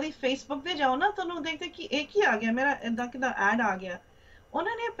ਜਦੋਂ ਅਸੀਂ ਕਦੀ ਫੇਸਬੁੱਕ ਤੇ ਜਾਓ ਨਾ ਤੁਹਾਨੂੰ ਦੇਖਦੇ ਕਿ ਇਹ ਕੀ ਆ ਗਿਆ ਮੇਰਾ ਇੱਦਾਂ ਕਿੱਦਾਂ ਐਡ ਆ ਗਿਆ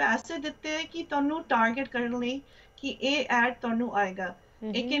ਉਹਨਾਂ ਨੇ ਪੈਸੇ ਦਿੱਤੇ ਕਿ ਤੁਹਾਨੂੰ ਟਾਰਗੇਟ ਕਰਨ ਲਈ ਕਿ ਇਹ ਐਡ ਤੁਹਾਨੂੰ ਆਏਗਾ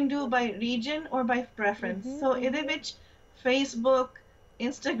it can do by region or by preference so ਇਹਦੇ ਵਿੱਚ Facebook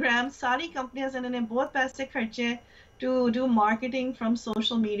Instagram ਸਾਰੀ ਕੰਪਨੀਆਂ ਇਹਨਾਂ ਨੇ ਬਹੁਤ ਪੈਸੇ ਖਰਚੇ to do marketing from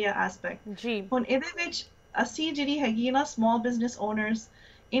social media aspect ਜੀ ਹੁਣ ਇਹਦੇ ਵਿੱਚ ਅਸੀਂ ਜਿਹੜੀ ਹੈਗੀ ਨਾ small business owners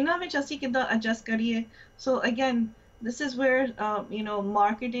ਇਹਨਾਂ ਵਿੱਚ ਅਸੀਂ ਕਿੱਦਾਂ adjust ਕਰੀਏ so again this is where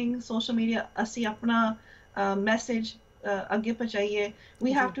marketing, social media, ਅਸੀਂ ਆਪਣਾ message ਅੱਗੇ ਪਹੁੰਚਾਈਏ.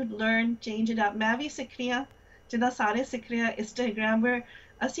 We have to learn, change it up. ਮੈਂ ਵੀ ਸਿੱਖ ਰਹੀ ਹਾਂ, ਜਿੱਦਾਂ ਸਾਰੇ ਸਿੱਖ ਰਹੇ ਆ Instagram, where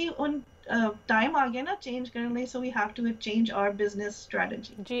ਅਸੀਂ time ਆ ਗਿਆ ਨਾ change ਕਰਨ ਲਈ, so we have to change our business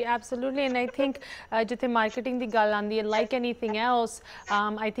strategy. Ji absolutely, and I think जिथे marketing ਦੀ ਗੱਲ ਆਂਦੀ ਹੈ, like anything else,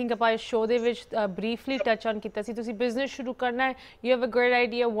 I think ਆਪਾਂ ਇਸ show ਦੇ ਵਿੱਚ briefly touch on ਕੀਤਾ ਸੀ. ਤੁਸੀਂ business ਸ਼ੁਰੂ ਕਰਨਾ ਹੈ, you have a great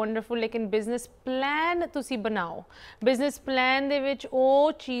idea, wonderful, ਲੇਕਿਨ business plan ਤੁਸੀਂ ਬਣਾਓ. business plan ਦੇ ਵਿੱਚ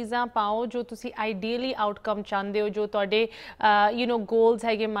ਉਹ ਚੀਜ਼ਾਂ ਪਾਓ ਜੋ ਤੁਸੀਂ ideally outcome ਚਾਹੁੰਦੇ ਹੋ, ਜੋ ਤੁਹਾਡੇ goals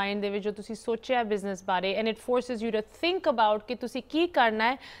ਹੈਗੇ mind ਦੇ ਵਿੱਚ, ਜੋ ਤੁਸੀਂ ਸੋਚਿਆ business ਬਾਰੇ, and it forces you to think about ਕਿ ਤੁਸੀਂ ਕੀ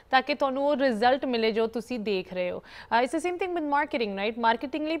ਕਰਨਾ ਹੈ ਤਾਂ ਕਿ ਤੁਹਾਨੂੰ ਉਹ result ਮਿਲੇ ਜੋ ਤੁਸੀਂ ਦੇਖ ਰਹੇ ਹੋ. It's the same thing with marketing, right?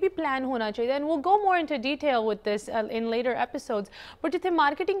 Marketing ਲਈ ਵੀ plan ਹੋਣਾ ਚਾਹੀਦਾ, and we'll go more into detail with this in later episodes. But ਜਿੱਥੇ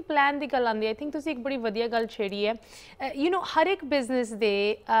marketing plan ਦੀ ਗੱਲ ਆਉਂਦੀ ਹੈ, I think ਤੁਸੀਂ ਇੱਕ ਬੜੀ ਵਧੀਆ ਗੱਲ ਛੇੜੀ ਹੈ. ਹਰ ਇੱਕ business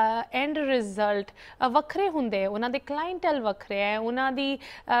ਦੇ end result ਵੱਖਰੇ ਹੁੰਦੇ, ਉਹਨਾਂ ਦੇ clientele ਵੱਖਰੇ ਹੈ, ਉਹਨਾਂ ਦੀ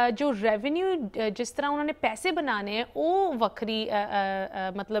ਜੋ revenue, ਜਿਸ ਤਰ੍ਹਾਂ ਉਹਨਾਂ ਨੇ ਪੈਸੇ ਬਣਾਉਣੇ ਹੈ, ਉਹ ਵੱਖਰੀ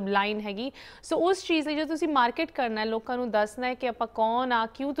ਮਤਲਬ ਲਾਈਨ ਹੈਗੀ. ਸੋ ਉਸ ਚੀਜ਼ ਲਈ ਜੋ ਤੁਸੀਂ ਮਾਰਕੀਟ ਕਰਨਾ ਹੈ, ਲੋਕਾਂ ਨੂੰ ਦੱਸਣਾ ਹੈ ਕਿ ਆਪਾਂ ਕੌਣ ਆ,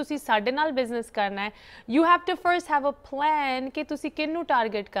 ਕਿਉਂ ਤੁਸੀਂ ਸਾਡੇ ਨਾਲ ਬਿਜ਼ਨਸ ਕਰਨਾ ਹੈ. You have to first have a plan ਕਿ ਤੁਸੀਂ ਕਿਹਨੂੰ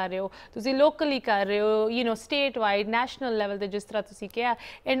ਟਾਰਗੇਟ ਕਰ ਰਹੇ ਹੋ, ਤੁਸੀਂ ਲੋਕਲੀ ਕਰ ਰਹੇ ਹੋ, ਸਟੇਟ ਵਾਈਡ, ਨੈਸ਼ਨਲ ਲੈਵਲ ਤੇ, ਜਿਸ ਤਰ੍ਹਾਂ ਤੁਸੀਂ ਕਿਹਾ.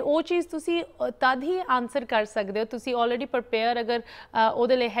 ਐਂਡ ਉਹ ਚੀਜ਼ ਤੁਸੀਂ ਤਦ ਹੀ ਆਨਸਰ ਕਰ ਸਕਦੇ ਹੋ ਤੁਸੀਂ ਆਲਰੇਡੀ ਪ੍ਰਪੇਅਰ ਅਗਰ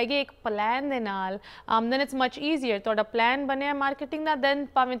ਉਹਦੇ ਲਈ ਹੈਗੇ ਇੱਕ ਪਲਾਨ ਦੇ ਨਾਲ. Then it's much easier. ਤੁਹਾਡਾ ਪਲਾਨ ਬਣਿਆ ਮਾਰਕੀਟਿੰਗ ਦਾ, ਦੈਨ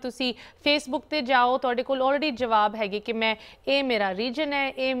ਭਾਵੇਂ ਤੁਸੀਂ ਫੇਸਬੁੱਕ ਤੇ ਜਾਓ, ਤੁਹਾਡੇ ਕੋਲ ਆਲਰੇਡੀ ਜਵਾਬ ਹੈਗੇ ਕਿ ਮੈਂ ਇਹ ਮੇਰਾ ਰੀਜਨ ਹੈ,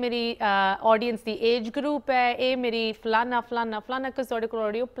 ਇਹ ਮੇਰੀ ਆਡੀਅנס ਦੀ ਏਜ ਗਰੁੱਪ ਹੈ, ਇਹ ਮੇਰੀ ਫਲਾਨਾ ਫਲਾਨਾ ਫਲਾਨਾ, ਕਿ ਤੁਹਾਡੇ ਕੋਲ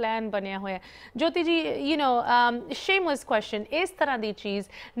ਆਲਰੇਡੀ ਉਹ ਪਲਾਨ ਬਣਿਆ ਹੋਇਆ. ਜੋਤੀ ਜੀ, ਸ਼ੇਮਲੈਸ ਕੁਐਸਚਨ, ਇਸ ਤਰ੍ਹਾਂ ਦੀ ਚੀਜ਼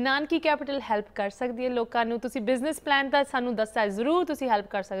ਨਾਨਕੀ ਕੈਪੀਟਲ ਹੈਲਪ ਕਰ ਸਕਦੀ ਹੈ ਲੋਕਾਂ ਨੂੰ? ਤੁਸੀਂ ਬਿਜ਼ਨਸ ਪਲਾਨ ਤਾਂ ਸਾਨੂੰ ਦੱਸਿਆ, ਜ਼ਰੂਰ ਤੁਸੀਂ ਹੈਲਪ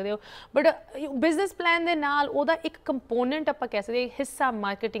ਕਰ ਸਕਦੇ ਹੋ, ਬਟ ਬਿਜ਼ਨਸ ਪਲਾਨ ਦੇ ਨਾਲ ਉਹਦਾ ਇੱਕ ਕੰਪੋਨੈਂਟ ਆਪਾਂ ਕਹਿ ਸਕਦੇ, ਹਿੱਸਾ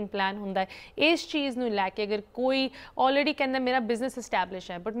ਮਾਰਕੀਟਿੰਗ ਪਲਾਨ ਹੁੰਦਾ ਹੈ. ਇਸ ਚੀਜ਼ ਨੂੰ ਲੈ ਕੇ ਅਗਰ ਕੋਈ ਆਲਰੇਡੀ ਕਹਿੰਦਾ ਮੇਰਾ ਬਿਜ਼ਨਸ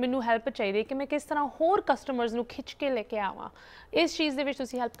ਐਸਟੈਬਲਿਸ਼ ਹੈ, ਬਟ ਮੈਨੂੰ ਹੈਲਪ ਚਾਹੀਦੀ ਹੈ ਕਿ ਮੈਂ ਕਿਸ ਤਰ੍ਹਾਂ ਹੋਰ ਕਸਟਮਰਸ ਨੂੰ ਖਿੱਚ ਕੇ ਲੈ ਕੇ ਆਵਾਂ, ਇਸ ਚੀਜ਼ ਦੇ ਵਿੱਚ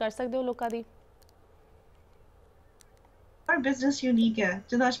ਤੁਸੀਂ ਹੈਲਪ ਕਰ ਸਕਦੇ ਹੋ ਲੋਕਾਂ ਦੀ? Our business unique है,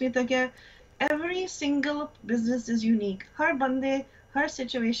 जिदा अश्मिता क्या, every single business is unique. हर बंदे, हर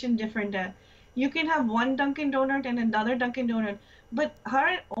situation different है. You can have one Dunkin' Donut and another Dunkin' Donut, but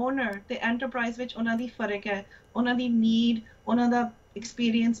her owner ते enterprise विच उन्हां दी फर्क है, उन्हां दी need, उन्हां दा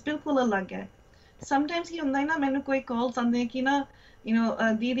experience बिल्कुल अलग है. Sometimes की हुंदा है ना, मैंने कोई calls आंदे कि ना,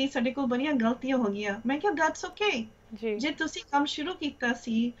 दीदी साडे कोल बड़ियां गलतियां हो गईयां. मैं क्या, that's okay. जे तुसी काम शुरू कीता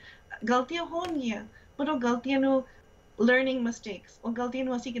सी, गलतियां होणगीਆਂ, पर ਉਹ ਗਲਤੀਆਂ ਨੂੰ learning mistakes, ਉਹ ਗਲਤੀਆਂ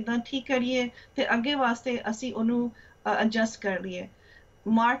ਨੂੰ ਅਸੀਂ ਕਿੱਦਾਂ ਠੀਕ ਕਰੀਏ ਤੇ ਅੱਗੇ ਵਾਸਤੇ ਅਸੀਂ ਉਹਨੂੰ adjust ਕਰ ਲਈਏ.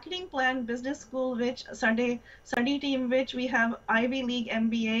 Marketing plan business school ਵਿੱਚ ਸਾਡੀ ਟੀਮ ਵਿੱਚ we have Ivy League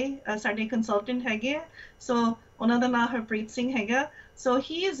MBA, ਸਾਡੇ consultant ਹੈਗੇ, so ਉਹਨਾਂ ਦਾ ਨਾਮ ਹਰਪ੍ਰੀਤ ਸਿੰਘ ਹੈਗਾ, so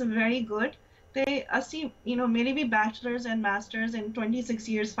he is very good. ਤੇ ਅਸੀਂ ਮੇਰੇ ਵੀ bachelors and masters in 26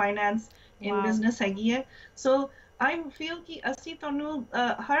 years finance in business ਹੈਗੀ ਹੈ, so I feel ਕਿ ਅਸੀਂ ਤੁਹਾਨੂੰ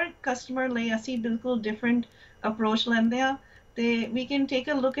ਹਰ customer ਲਈ ਅਸੀਂ ਬਿਲਕੁਲ different approach ਲੈਂਦੇ ਆ, ਤੇ we can take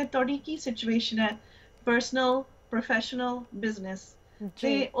a look at ਤੁਹਾਡੀ ਕੀ situation ਹੈ, personal, professional, business,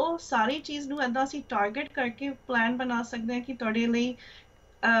 ਤੇ ਉਹ ਸਾਰੀ ਚੀਜ਼ ਨੂੰ ਏਦਾਂ ਅਸੀਂ target ਕਰਕੇ plan ਬਣਾ ਸਕਦੇ ਹਾਂ ਕਿ ਤੁਹਾਡੇ ਲਈ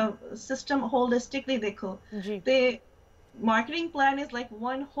system holistically ਦੇਖੋ. ਤੇ marketing plan is like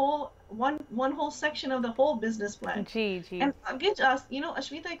one whole section of the whole business plan. And ਅੱਗੇ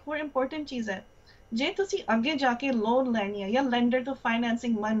ਅਸ਼ਮੀਤਾ ਇੱਕ ਹੋਰ important ਚੀਜ਼ ਹੈ, ਜੇ ਤੁਸੀਂ ਅੱਗੇ ਜਾ ਕੇ ਲੋਨ ਲੈਣੀ ਹੈ ਜਾਂ lender ਤੋਂ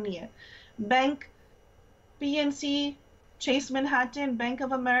financing ਮੰਗਣੀ ਹੈ, bank, PNC, Chase Manhattan, Bank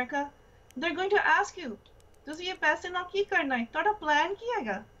of America, they're going to ask you, ਤੁਸੀਂ ਇਹ ਪੈਸੇ ਨਾਲ ਕੀ ਕਰਨਾ ਹੈ, ਤੁਹਾਡਾ ਪਲਾਨ ਕੀ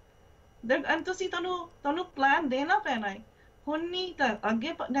ਹੈਗਾ, and ਤੁਸੀਂ ਤੁਹਾਨੂੰ ਪਲਾਨ ਦੇਣਾ ਪੈਣਾ ਹੈ, ਹੁਣ ਨਹੀਂ ਤਾਂ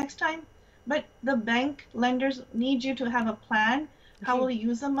ਅੱਗੇ next time. But the bank lenders need you to have a plan. How will you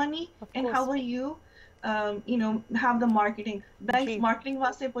use the money, and how will you have the marketing? Banks marketing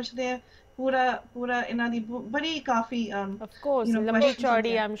ਵਾਸਤੇ ਪੁੱਛਦੇ ਆ ਪੂਰਾ ਇਹਨਾਂ ਦੀ ਬੜੀ ਕਾਫੀ of course ਲੰਬੀ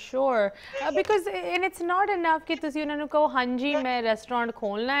ਚੌੜੀ, I'm sure, because and it's not enough ਕਿ ਤੁਸੀਂ ਉਹਨਾਂ ਨੂੰ ਕਹੋ ਹਾਂਜੀ ਮੈਂ ਰੈਸਟੋਰੈਂਟ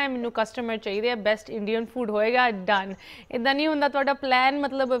ਖੋਲਣਾ ਹੈ, ਮੈਨੂੰ ਕਸਟਮਰ ਚਾਹੀਦੇ ਆ, ਬੈਸਟ ਇੰਡੀਅਨ ਫੂਡ ਹੋਏਗਾ, ਡਨ. ਇੱਦਾਂ ਨਹੀਂ ਹੁੰਦਾ. ਤੁਹਾਡਾ ਪਲਾਨ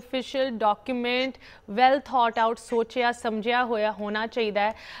ਮਤਲਬ official document, well thought out, ਸੋਚਿਆ ਸਮਝਿਆ ਹੋਇਆ ਹੋਣਾ ਚਾਹੀਦਾ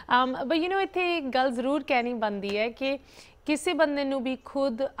ਹੈ. ਬਟ ਇੱਥੇ ਗੱਲ ਜ਼ਰੂਰ ਕਹਿਣੀ ਬਣਦੀ ਹੈ ਕਿ ਕਿਸੇ ਬੰਦੇ ਨੂੰ ਵੀ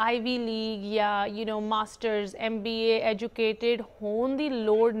ਖੁਦ ਆਈਵੀ ਲੀਗ ਜਾਂ ਮਾਸਟਰਸ MBA ਐਜੂਕੇਟਿਡ ਹੋਣ ਦੀ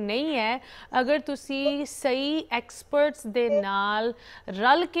ਲੋੜ ਨਹੀਂ ਹੈ ਅਗਰ ਤੁਸੀਂ ਸਹੀ ਐਕਸਪਰਟਸ ਦੇ ਨਾਲ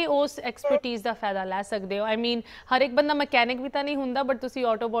ਰਲ ਕੇ ਉਸ ਐਕਸਪਰਟੀਜ਼ ਦਾ ਫਾਇਦਾ ਲੈ ਸਕਦੇ ਹੋ. ਆਈ ਮੀਨ ਹਰ ਇੱਕ ਬੰਦਾ ਮਕੈਨਿਕ ਵੀ ਤਾਂ ਨਹੀਂ ਹੁੰਦਾ, ਬਟ ਤੁਸੀਂ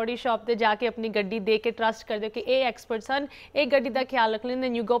ਆਟੋ ਬੋਡੀ ਸ਼ਾਪ ਤੇ ਜਾ ਕੇ ਆਪਣੀ ਗੱਡੀ ਦੇ ਕੇ ਟਰਸਟ ਕਰਦੇ ਹੋ ਕਿ ਇਹ ਐਕਸਪਰਟਸ ਹਨ, ਇਹ ਗੱਡੀ ਦਾ ਖਿਆਲ ਰੱਖ ਲੈਂਦੇ,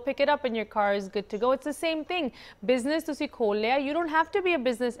 you go pick it up and your car is good to go. It's the same thing. Business ਤੁਸੀਂ ਖੋਲ ਲਿਆ, you don't have to be a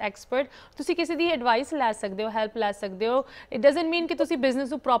business expert, ਤੁਸੀਂ ਕਿਸੇ ਦੀ ਐਡਵਾਈਸ ਲੈ ਸਕਦੇ ਹੋ, ਹੈਲਪ ਲੈ ਸਕਦੇ ਹੋ. ਇਟ ਡਸਨਟ ਮੀਨ ਕਿ ਤੁਸੀਂ ਬਿਜ਼ਨਸ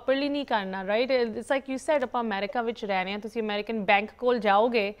ਨੂੰ ਪ੍ਰੋਪਰਲੀ ਨਹੀਂ ਕਰਨਾ, right? It's like you said, ਆਪਾਂ ਅਮਰੀਕਾ ਵਿੱਚ ਰਹਿ ਰਹੇ ਹਾਂ, ਤੁਸੀਂ ਅਮਰੀਕਨ ਬੈਂਕ ਕੋਲ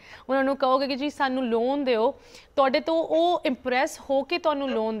ਜਾਓਗੇ, ਉਹਨਾਂ ਨੂੰ ਕਹੋਗੇ ਕਿ ਜੀ ਸਾਨੂੰ ਲੋਨ ਦਿਓ, ਤੁਹਾਡੇ ਤੋਂ ਉਹ ਇੰਪ੍ਰੈਸ ਹੋ ਕੇ ਤੁਹਾਨੂੰ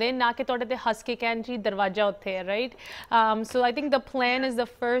ਲੋਨ ਦੇ, ਨਾ ਕਿ ਤੁਹਾਡੇ ਤੇ ਹੱਸ ਕੇ ਕਹਿਣ ਜੀ ਦਰਵਾਜ਼ਾ ਉੱਥੇ ਹੈ, right? So I think the plan is the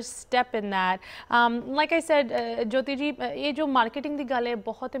first step in that. Like I said ਜੋਤੀ ਜੀ, ਇਹ ਜੋ ਮਾਰਕੀਟਿੰਗ ਦੀ ਗੱਲ ਹੈ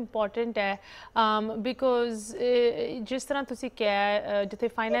ਬਹੁਤ ਇੰਪੋਰਟੈਂਟ ਹੈ, ਬਿਕੋਜ਼ ਜਿਸ ਤਰ੍ਹਾਂ ਤੁਸੀਂ ਕਿਹਾ, ਜਿੱਥੇ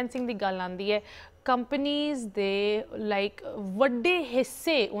ਫਾਈਨੈਂਸਿੰਗ ਦੀ ਗੱਲ ਆਉਂਦੀ ਹੈ, ਕੰਪਨੀਜ਼ ਦੇ ਲਾਈਕ ਵੱਡੇ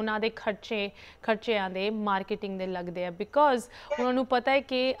ਹਿੱਸੇ ਉਹਨਾਂ ਦੇ ਖਰਚਿਆਂ ਦੇ ਮਾਰਕੀਟਿੰਗ ਦੇ ਲੱਗਦੇ ਆ, ਬਿਕੋਜ਼ ਉਹਨਾਂ ਨੂੰ ਪਤਾ ਹੈ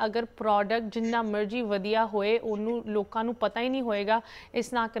ਕਿ ਅਗਰ ਪ੍ਰੋਡਕਟ ਜਿੰਨਾ ਮਰਜ਼ੀ ਵਧੀਆ ਹੋਏ, ਉਹਨੂੰ ਲੋਕਾਂ ਨੂੰ ਪਤਾ ਹੀ ਨਹੀਂ ਹੋਏਗਾ,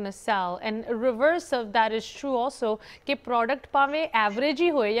 it's not going to cell. And reverse of that is true also, ਕਿ ਪ੍ਰੋਡਕਟ ਭਾਵੇਂ ਐਵਰੇਜ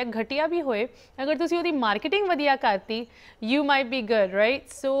ਹੀ ਹੋਏ ਜਾਂ ਘਟੀਆ ਵੀ ਹੋਏ, ਅਗਰ ਤੁਸੀਂ ਉਹਦੀ ਮਾਰਕੀਟਿੰਗ ਵਧੀਆ ਕਰਤੀ, you might B good, right?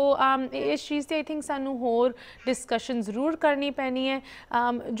 ਸੋ ਇਸ ਚੀਜ਼ 'ਤੇ ਆਈ ਥਿੰਕ ਸਾਨੂੰ ਹੋਰ ਡਿਸਕਸ਼ਨ ਜ਼ਰੂਰ ਕਰਨੀ ਪੈਣੀ ਹੈ।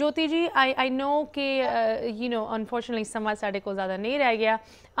 ਜੋਤੀ ਜੀ, ਆਈ ਨੋ ਕਿ ਯੂ ਨੋ ਅਨਫੋਰਚੂਨੇਟਲੀ ਸਮਾਂ ਸਾਡੇ ਕੋਲ ਜ਼ਿਆਦਾ ਨਹੀਂ ਰਹਿ ਗਿਆ।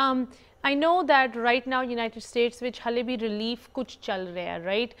 I know that right now United States ਵਿੱਚ ਹਾਲੇ ਵੀ ਰਿਲੀਫ ਕੁਝ ਚੱਲ ਰਿਹਾ,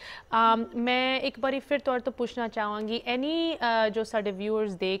 ਰਾਈਟ? ਮੈਂ ਇੱਕ ਵਾਰੀ ਫਿਰ ਤੁਹਾਡੇ ਤੋਂ ਪੁੱਛਣਾ ਚਾਹਾਂਗੀ, ਐਨੀ ਜੋ ਸਾਡੇ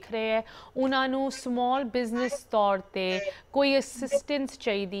ਵਿਊਅਰਸ ਦੇਖ ਰਹੇ ਹੈ, ਉਹਨਾਂ ਨੂੰ ਸਮਾਲ ਬਿਜ਼ਨਸ ਤੌਰ 'ਤੇ ਕੋਈ ਅਸਿਸਟੈਂਸ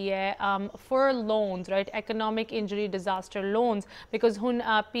ਚਾਹੀਦੀ ਹੈ for loans, right? Economic injury disaster loans, because ਹੁਣ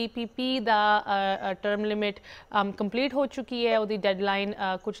PPP ਦਾ ਟਰਮ ਲਿਮਿਟ ਕੰਪਲੀਟ ਹੋ ਚੁੱਕੀ ਹੈ, ਉਹਦੀ ਡੈਡਲਾਈਨ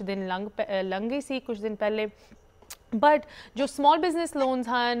ਕੁਝ ਦਿਨ ਲੰਘ ਗਈ ਸੀ ਕੁਝ ਦਿਨ ਪਹਿਲੇ, ਬਟ ਜੋ ਸਮਾਲ ਬਿਜ਼ਨਸ ਲੋਨਸ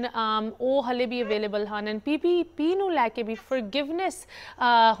ਹਨ ਉਹ ਹਲੇ ਵੀ ਅਵੇਲੇਬਲ ਹਨ, ਐਂਡ PPP ਨੂੰ ਲੈ ਕੇ ਵੀ ਫੋਰਗਿਵਨੈਸ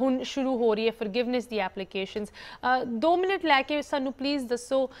ਹੁਣ ਸ਼ੁਰੂ ਹੋ ਰਹੀ ਹੈ, ਫੋਰਗਿਵਨੈਸ ਦੀ ਐਪਲੀਕੇਸ਼ਨਸ। 2 ਮਿੰਟ ਲੈ ਕੇ ਸਾਨੂੰ ਪਲੀਜ਼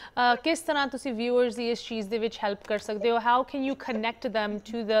ਦੱਸੋ ਕਿਸ ਤਰ੍ਹਾਂ ਤੁਸੀਂ ਵਿਊਅਰਸ ਦੀ ਇਸ ਚੀਜ਼ ਦੇ ਵਿੱਚ ਹੈਲਪ ਕਰ ਸਕਦੇ ਹੋ? How can you connect them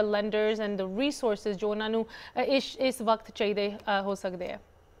to the lenders and the resources ਜੋ ਉਹਨਾਂ ਨੂੰ ਇਸ ਵਕਤ ਚਾਹੀਦੇ ਹੋ ਸਕਦੇ ਆ?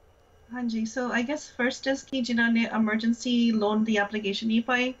 ਹਾਂਜੀ, ਸੋ ਆਈ ਗੈਸ ਫਰਸਟ ਇਜ਼ ਕਿ ਜਿਨ੍ਹਾਂ ਨੇ ਐਮਰਜੈਂਸੀ ਲੋਨ ਦੀ ਐਪਲੀਕੇਸ਼ਨ ਨਹੀਂ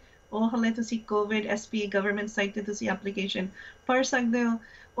ਪਾਈ, ਉਹ ਹਲੇ ਤੁਸੀਂ ਕੋਵਿਡ SBA ਗਵਰਨਮੈਂਟ ਸਾਈਟ ਤੇ ਤੁਸੀਂ ਐਪਲੀਕੇਸ਼ਨ ਪੜ੍ਹ ਸਕਦੇ ਹੋ।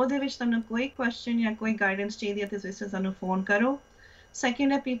 ਉਹਦੇ ਵਿੱਚ ਤੁਹਾਨੂੰ ਕੋਈ ਕੁਐਸਚਨ ਜਾਂ ਕੋਈ ਗਾਈਡੈਂਸ ਚਾਹੀਦੀ ਹੈ ਤੇ ਤੁਸੀਂ ਸਾਨੂੰ ਫੋਨ ਕਰੋ।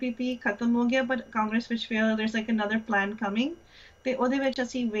 ਸੈਕਿੰਡ ਹੈ PPP ਖਤਮ ਹੋ ਗਿਆ, ਬਟ ਕਾਂਗਰਸ ਵਿੱਚ ਫਿਰ there's like another plan coming, ਤੇ ਉਹਦੇ ਵਿੱਚ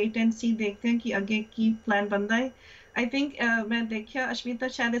ਅਸੀਂ ਵੇਟ ਐਂਡ ਸੀ ਦੇਖਦੇ ਹਾਂ ਕਿ ਅੱਗੇ ਕੀ ਪਲਾਨ ਬਣਦਾ ਹੈ। ਆਈ ਥਿੰਕ ਮੈਂ ਦੇਖਿਆ ਅਸ਼ਮੀਤਾ,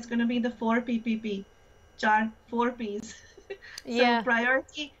 ਸ਼ਾਇਦ it's going to be the 4 PPP, 4 Ps। So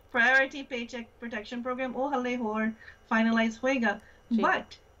priority paycheque protection programme ਉਹ ਹਲੇ ਹੋਰ ਫਾਈਨਲਾਈਜ਼ ਹੋਏਗਾ,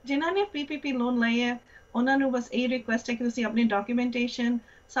 ਬਟ ਜਿਨ੍ਹਾਂ ਨੇ PPP ਲੋਨ ਲਏ ਹੈ ਉਹਨਾਂ ਨੂੰ ਬਸ ਇਹ ਰਿਕੁਐਸਟ ਹੈ ਕਿ ਤੁਸੀਂ ਆਪਣੀ ਡਾਕੂਮੈਂਟੇਸ਼ਨ,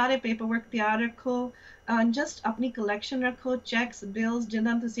 ਸਾਰੇ ਪੇਪਰਵਰਕ ਤਿਆਰ ਰੱਖੋ, ਜਸਟ ਆਪਣੀ ਕਲੈਕਸ਼ਨ ਰੱਖੋ, ਚੈਕਸ, ਬਿਲਸ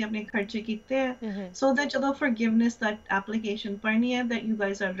ਜਿਨ੍ਹਾਂ ਤੁਸੀਂ ਆਪਣੇ ਖਰਚੇ ਕੀਤੇ ਹੈ, ਸੋ ਦੈਟ ਜਦੋਂ ਫੋਰਗਿਵਨੈਸ ਦਾ ਐਪਲੀਕੇਸ਼ਨ ਪੜ੍ਹਨੀ ਹੈ that you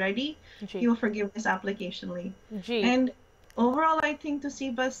guys are ready your forgiveness application ਲਈ। and overall I think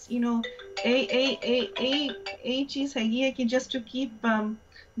ਤੁਸੀਂ ਬਸ you know ਇਹ ਚੀਜ਼ ਹੈਗੀ ਹੈ ਕਿ just to keep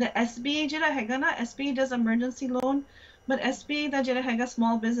the SBA ਜਿਹੜਾ ਹੈਗਾ ਨਾ, SBA does emergency loan, but SBA ਦਾ ਜਿਹੜਾ ਹੈਗਾ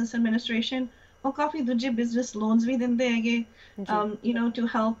Small Business Administration, ਉਹ ਕਾਫੀ ਦੂਜੇ ਬਿਜ਼ਨਸ ਲੋਨਸ ਵੀ ਦਿੰਦੇ ਹੈਗੇ, you know, to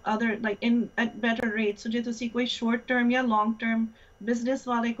help other like at better rates। so ਜੇ ਤੁਸੀਂ ਕੋਈ short term ਜਾਂ long term ਬਿਜ਼ਨਸ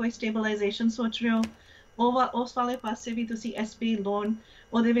ਵਾਲੇ ਕੋਈ stabilization ਸੋਚ ਰਹੇ ਹੋ, ਉਸ ਵਾਲੇ ਪਾਸੇ ਵੀ ਤੁਸੀਂ SBA ਲੋਨ,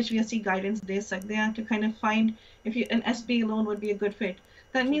 ਉਹਦੇ ਵਿੱਚ ਵੀ ਅਸੀਂ ਗਾਈਡੈਂਸ ਦੇ ਸਕਦੇ ਹਾਂ to kind of find if an SBA loan would be a good fit।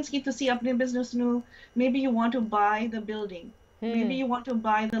 that means ਕਿ ਤੁਸੀਂ ਆਪਣੇ ਬਿਜ਼ਨਸ ਨੂੰ, maybe you want to buy the building, maybe you want to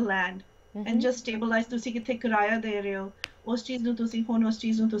buy the land and just stabilize, ਤੁਸੀਂ ਕਿੱਥੇ ਕਿਰਾਇਆ ਦੇ ਰਹੇ ਹੋ, ਉਸ ਚੀਜ਼ ਨੂੰ ਤੁਸੀਂ ਹੁਣ ਉਸ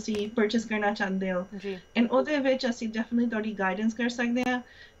ਚੀਜ਼ ਨੂੰ ਤੁਸੀਂ ਪਰਚੇਸ ਕਰਨਾ ਚਾਹੁੰਦੇ ਹੋ, ਐਂਡ ਉਹਦੇ ਵਿੱਚ ਅਸੀਂ ਡੈਫੀਨਿਟਲੀ ਤੁਹਾਡੀ ਗਾਈਡੈਂਸ ਕਰ ਸਕਦੇ ਹਾਂ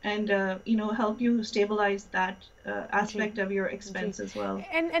and you know help you stabilize that aspect of your expense as well।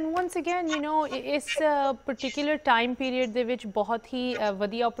 and once again you know is particular time period ਦੇ ਵਿੱਚ ਬਹੁਤ ਹੀ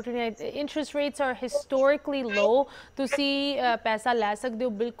ਵਧੀਆ opportunity, interest rates are historically low, ਤੁਸੀਂ ਪੈਸਾ ਲੈ ਸਕਦੇ ਹੋ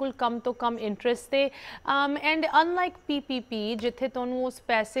ਬਿਲਕੁਲ ਕਮ ਤੋਂ ਕਮ ਇੰਟਰਸਟ ਤੇ, and unlike PPP ਜਿੱਥੇ ਤੁਹਾਨੂੰ ਉਸ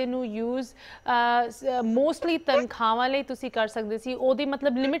ਪੈਸੇ ਨੂੰ ਯੂਜ਼ ਮੋਸਟਲੀ ਤਨਖਾਹਾਂ ਲਈ ਤੁਸੀਂ ਕਰ ਸਕਦੇ ਸੀ, ਉਹਦੀ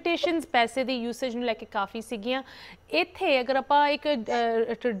ਮਤਲਬ ਲਿਮਿਟੇਸ਼ਨਸ ਪੈਸੇ ਦੀ ਯੂਸੇਜ ਨੂੰ ਲੈ ਕੇ ਕਾਫੀ ਸੀਗੀਆਂ। ਇੱਥੇ ਅਗਰ ਆਪਾਂ ਇੱਕ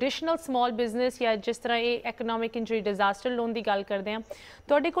ਟ੍ਰੈਡੀਸ਼ਨਲ ਸਮਾਲ ਬਿਜ਼ਨਸ ਜਾਂ ਜਿਸ ਤਰ੍ਹਾਂ ਇਹ ਇਕਨੋਮਿਕ ਇੰਜਰੀ ਡਿਜ਼ਾਸਟਰ ਲੋਨ ਦੀ ਗੱਲ ਕਰਦੇ ਹਾਂ,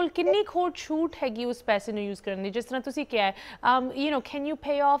 ਤੁਹਾਡੇ ਕੋਲ ਕਿੰਨੀ ਹੋਰ ਛੂਟ ਹੈਗੀ ਉਸ ਪੈਸੇ ਨੂੰ ਯੂਜ਼ ਕਰਨ ਦੀ? ਜਿਸ ਤਰ੍ਹਾਂ ਤੁਸੀਂ ਕਿਹਾ you know can you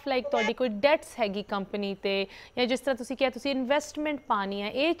pay of like ਤੁਹਾਡੀ ਕੋਈ ਡੈਟਸ ਹੈਗੀ ਕੰਪਨੀ ਤੇ, ਜਾਂ ਜਿਸ ਤਰ੍ਹਾਂ ਤੁਸੀਂ ਕਿਹਾ ਤੁਸੀਂ ਇਨਵੈਸਟਮੈਂਟ ਪਾਣੀ ਹੈ,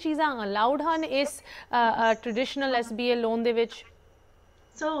 ਇਹ ਚੀਜ਼ਾਂ ਅਲਾਉਡ ਹਨ ਇਸ ਟ੍ਰੈਡੀਸ਼ਨਲ SBA ਲੋਨ ਦੇ ਵਿੱਚ?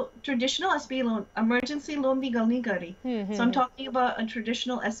 So traditional SBA loan, emergency loan ਦੀ ਗੱਲ ਨਹੀਂ ਕਰ ਰਹੀ, so I'm talking about a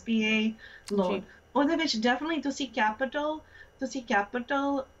traditional SBA loan। ਉਹਦੇ ਵਿੱਚ definitely ਤੁਸੀਂ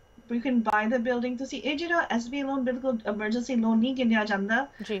capital, you can buy the building, ਤੁਸੀਂ ਇਹ ਜਿਹੜਾ SBA loan ਬਿਲਕੁਲ emergency loan ਨਹੀਂ ਗਿਣਿਆ ਜਾਂਦਾ,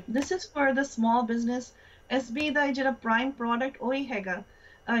 this is for the small business। SBA ਦਾ ਜਿਹੜਾ prime product ਉਹੀ ਹੈਗਾ,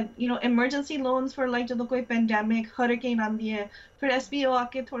 you know emergency loans for like ਜਦੋਂ ਕੋਈ pandemic, hurricane ਆਉਂਦੀ ਹੈ, ਫਿਰ SBA ਆ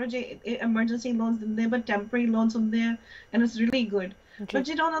ਕੇ ਥੋੜੇ ਜਿਹੇ emergency loans ਦਿੰਦੇ, but temporary loans ਹੁੰਦੇ ਆ, and it's really good। but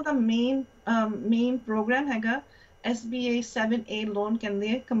ਜਿਹੜਾ ਉਹਨਾਂ ਦਾ main program ਹੈਗਾ SBA 7A loan ਕਹਿੰਦੇ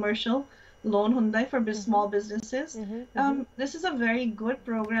ਆ, commercial loan ਹੁੰਦਾ ਹੈ for small businesses. This is a very good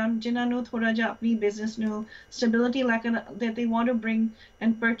program ਜਿਨ੍ਹਾਂ ਨੂੰ ਥੋੜਾ ਜਿਹਾ ਆਪਣੀ business ਨੂੰ stability ਲੈ ਕੇ that they want to bring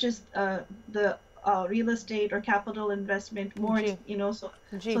and purchase the real estate or capital investment more, you know, so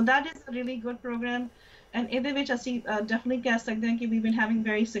that is a really good program. And ਇਹਦੇ ਵਿੱਚ ਅਸੀਂ definitely ਕਹਿ ਸਕਦੇ ਹਾਂ ਕਿ we've been having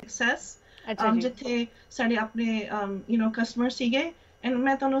very success ਜਿੱਥੇ ਸਾਡੇ ਆਪਣੇ you know customers ਸੀਗੇ, and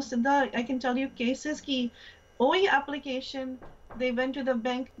ਮੈਂ ਤੁਹਾਨੂੰ ਸਿੱਧਾ I can tell you cases ਕਿ ਉਹੀ application they went to the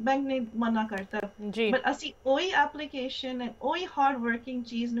bank ne mana karta but asi oi application and oi hard working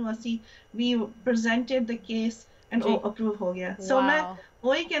cheese nu asi we presented the case and approve ho gaya. So main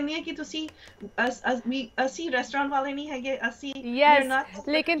oi कहनी है कि ਤੁਸੀਂ ਅਸੀਂ restaurant ਵਾਲੇ ਨਹੀਂ ਹੈਗੇ, ਅਸੀਂ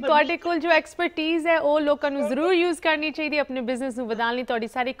ਲੇਕਿਨ ਤੁਹਾਡੇ ਕੋਲ ਜੋ ਐਕਸਪਰਟੀਜ਼ ਹੈ ਉਹ ਲੋਕਾਂ ਨੂੰ ਜ਼ਰੂਰ ਯੂਜ਼ ਕਰਨੀ ਚਾਹੀਦੀ ਹੈ ਆਪਣੇ ਬਿਜ਼ਨਸ ਨੂੰ ਵਧਾਉਣ ਲਈ। ਤੁਹਾਡੀ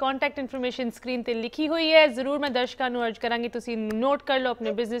ਸਾਰੀ ਕੰਟੈਕਟ ਇਨਫੋਰਮੇਸ਼ਨ ਸਕਰੀਨ ਤੇ ਲਿਖੀ ਹੋਈ ਹੈ, ਜ਼ਰੂਰ ਮੈਂ ਦਰਸ਼ਕਾਂ ਨੂੰ ਅਰਜ਼ ਕਰਾਂਗੀ ਤੁਸੀਂ ਨੋਟ ਕਰ ਲਓ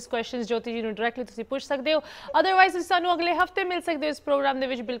ਆਪਣੇ ਬਿਜ਼ਨਸ ਕੁਐਸਚਨਸ, ਜੋਤੀ ਜੀ ਨੂੰ ਡਾਇਰੈਕਟਲੀ ਤੁਸੀਂ ਪੁੱਛ ਸਕਦੇ ਹੋ। ਅਦਰਵਾਈਜ਼ ਤੁਸੀਂ ਸਾਨੂੰ ਅਗਲੇ ਹਫਤੇ ਮਿਲ ਸਕਦੇ ਹੋ ਇਸ ਪ੍ਰੋਗਰਾਮ ਦੇ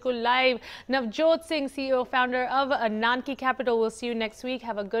ਵਿੱਚ ਬਿਲਕੁਲ live. Navjot Singh CEO founder of Nanaki capital, will see you next week.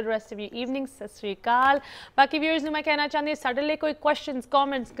 Have a good rest of your evening. ਸਤਿ ਸ਼੍ਰੀ ਅਕਾਲ। ਬਾਕੀ ਵਿਊਅਰਸ ਨੂੰ ਮੈਂ ਕਹਿਣਾ ਚਾਹੁੰਦੀ ਸਾਡੇ ਲਈ ਕੋਈ ਕੁਐਸਚਨਸ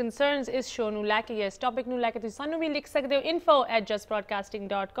ਕਮੈਂਟਸ ਕੰਸਰਨਸ ਇਸ ਸ਼ੋਅ ਨੂੰ ਲੈ ਕੇ ਜਾਂ ਇਸ ਟੌਪਿਕ ਨੂੰ ਲੈ ਕੇ ਤੁਸੀਂ ਸਾਨੂੰ ਵੀ ਲਿਖ ਸਕਦੇ ਹੋ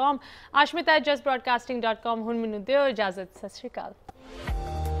info@justbroadcasting.com, ashmita@justbroadcasting.com। ਹੁਣ ਮੈਨੂੰ ਦਿਓ ਇਜਾਜ਼ਤ। ਸਤਿ ਸ਼੍ਰੀ ਅਕਾਲ।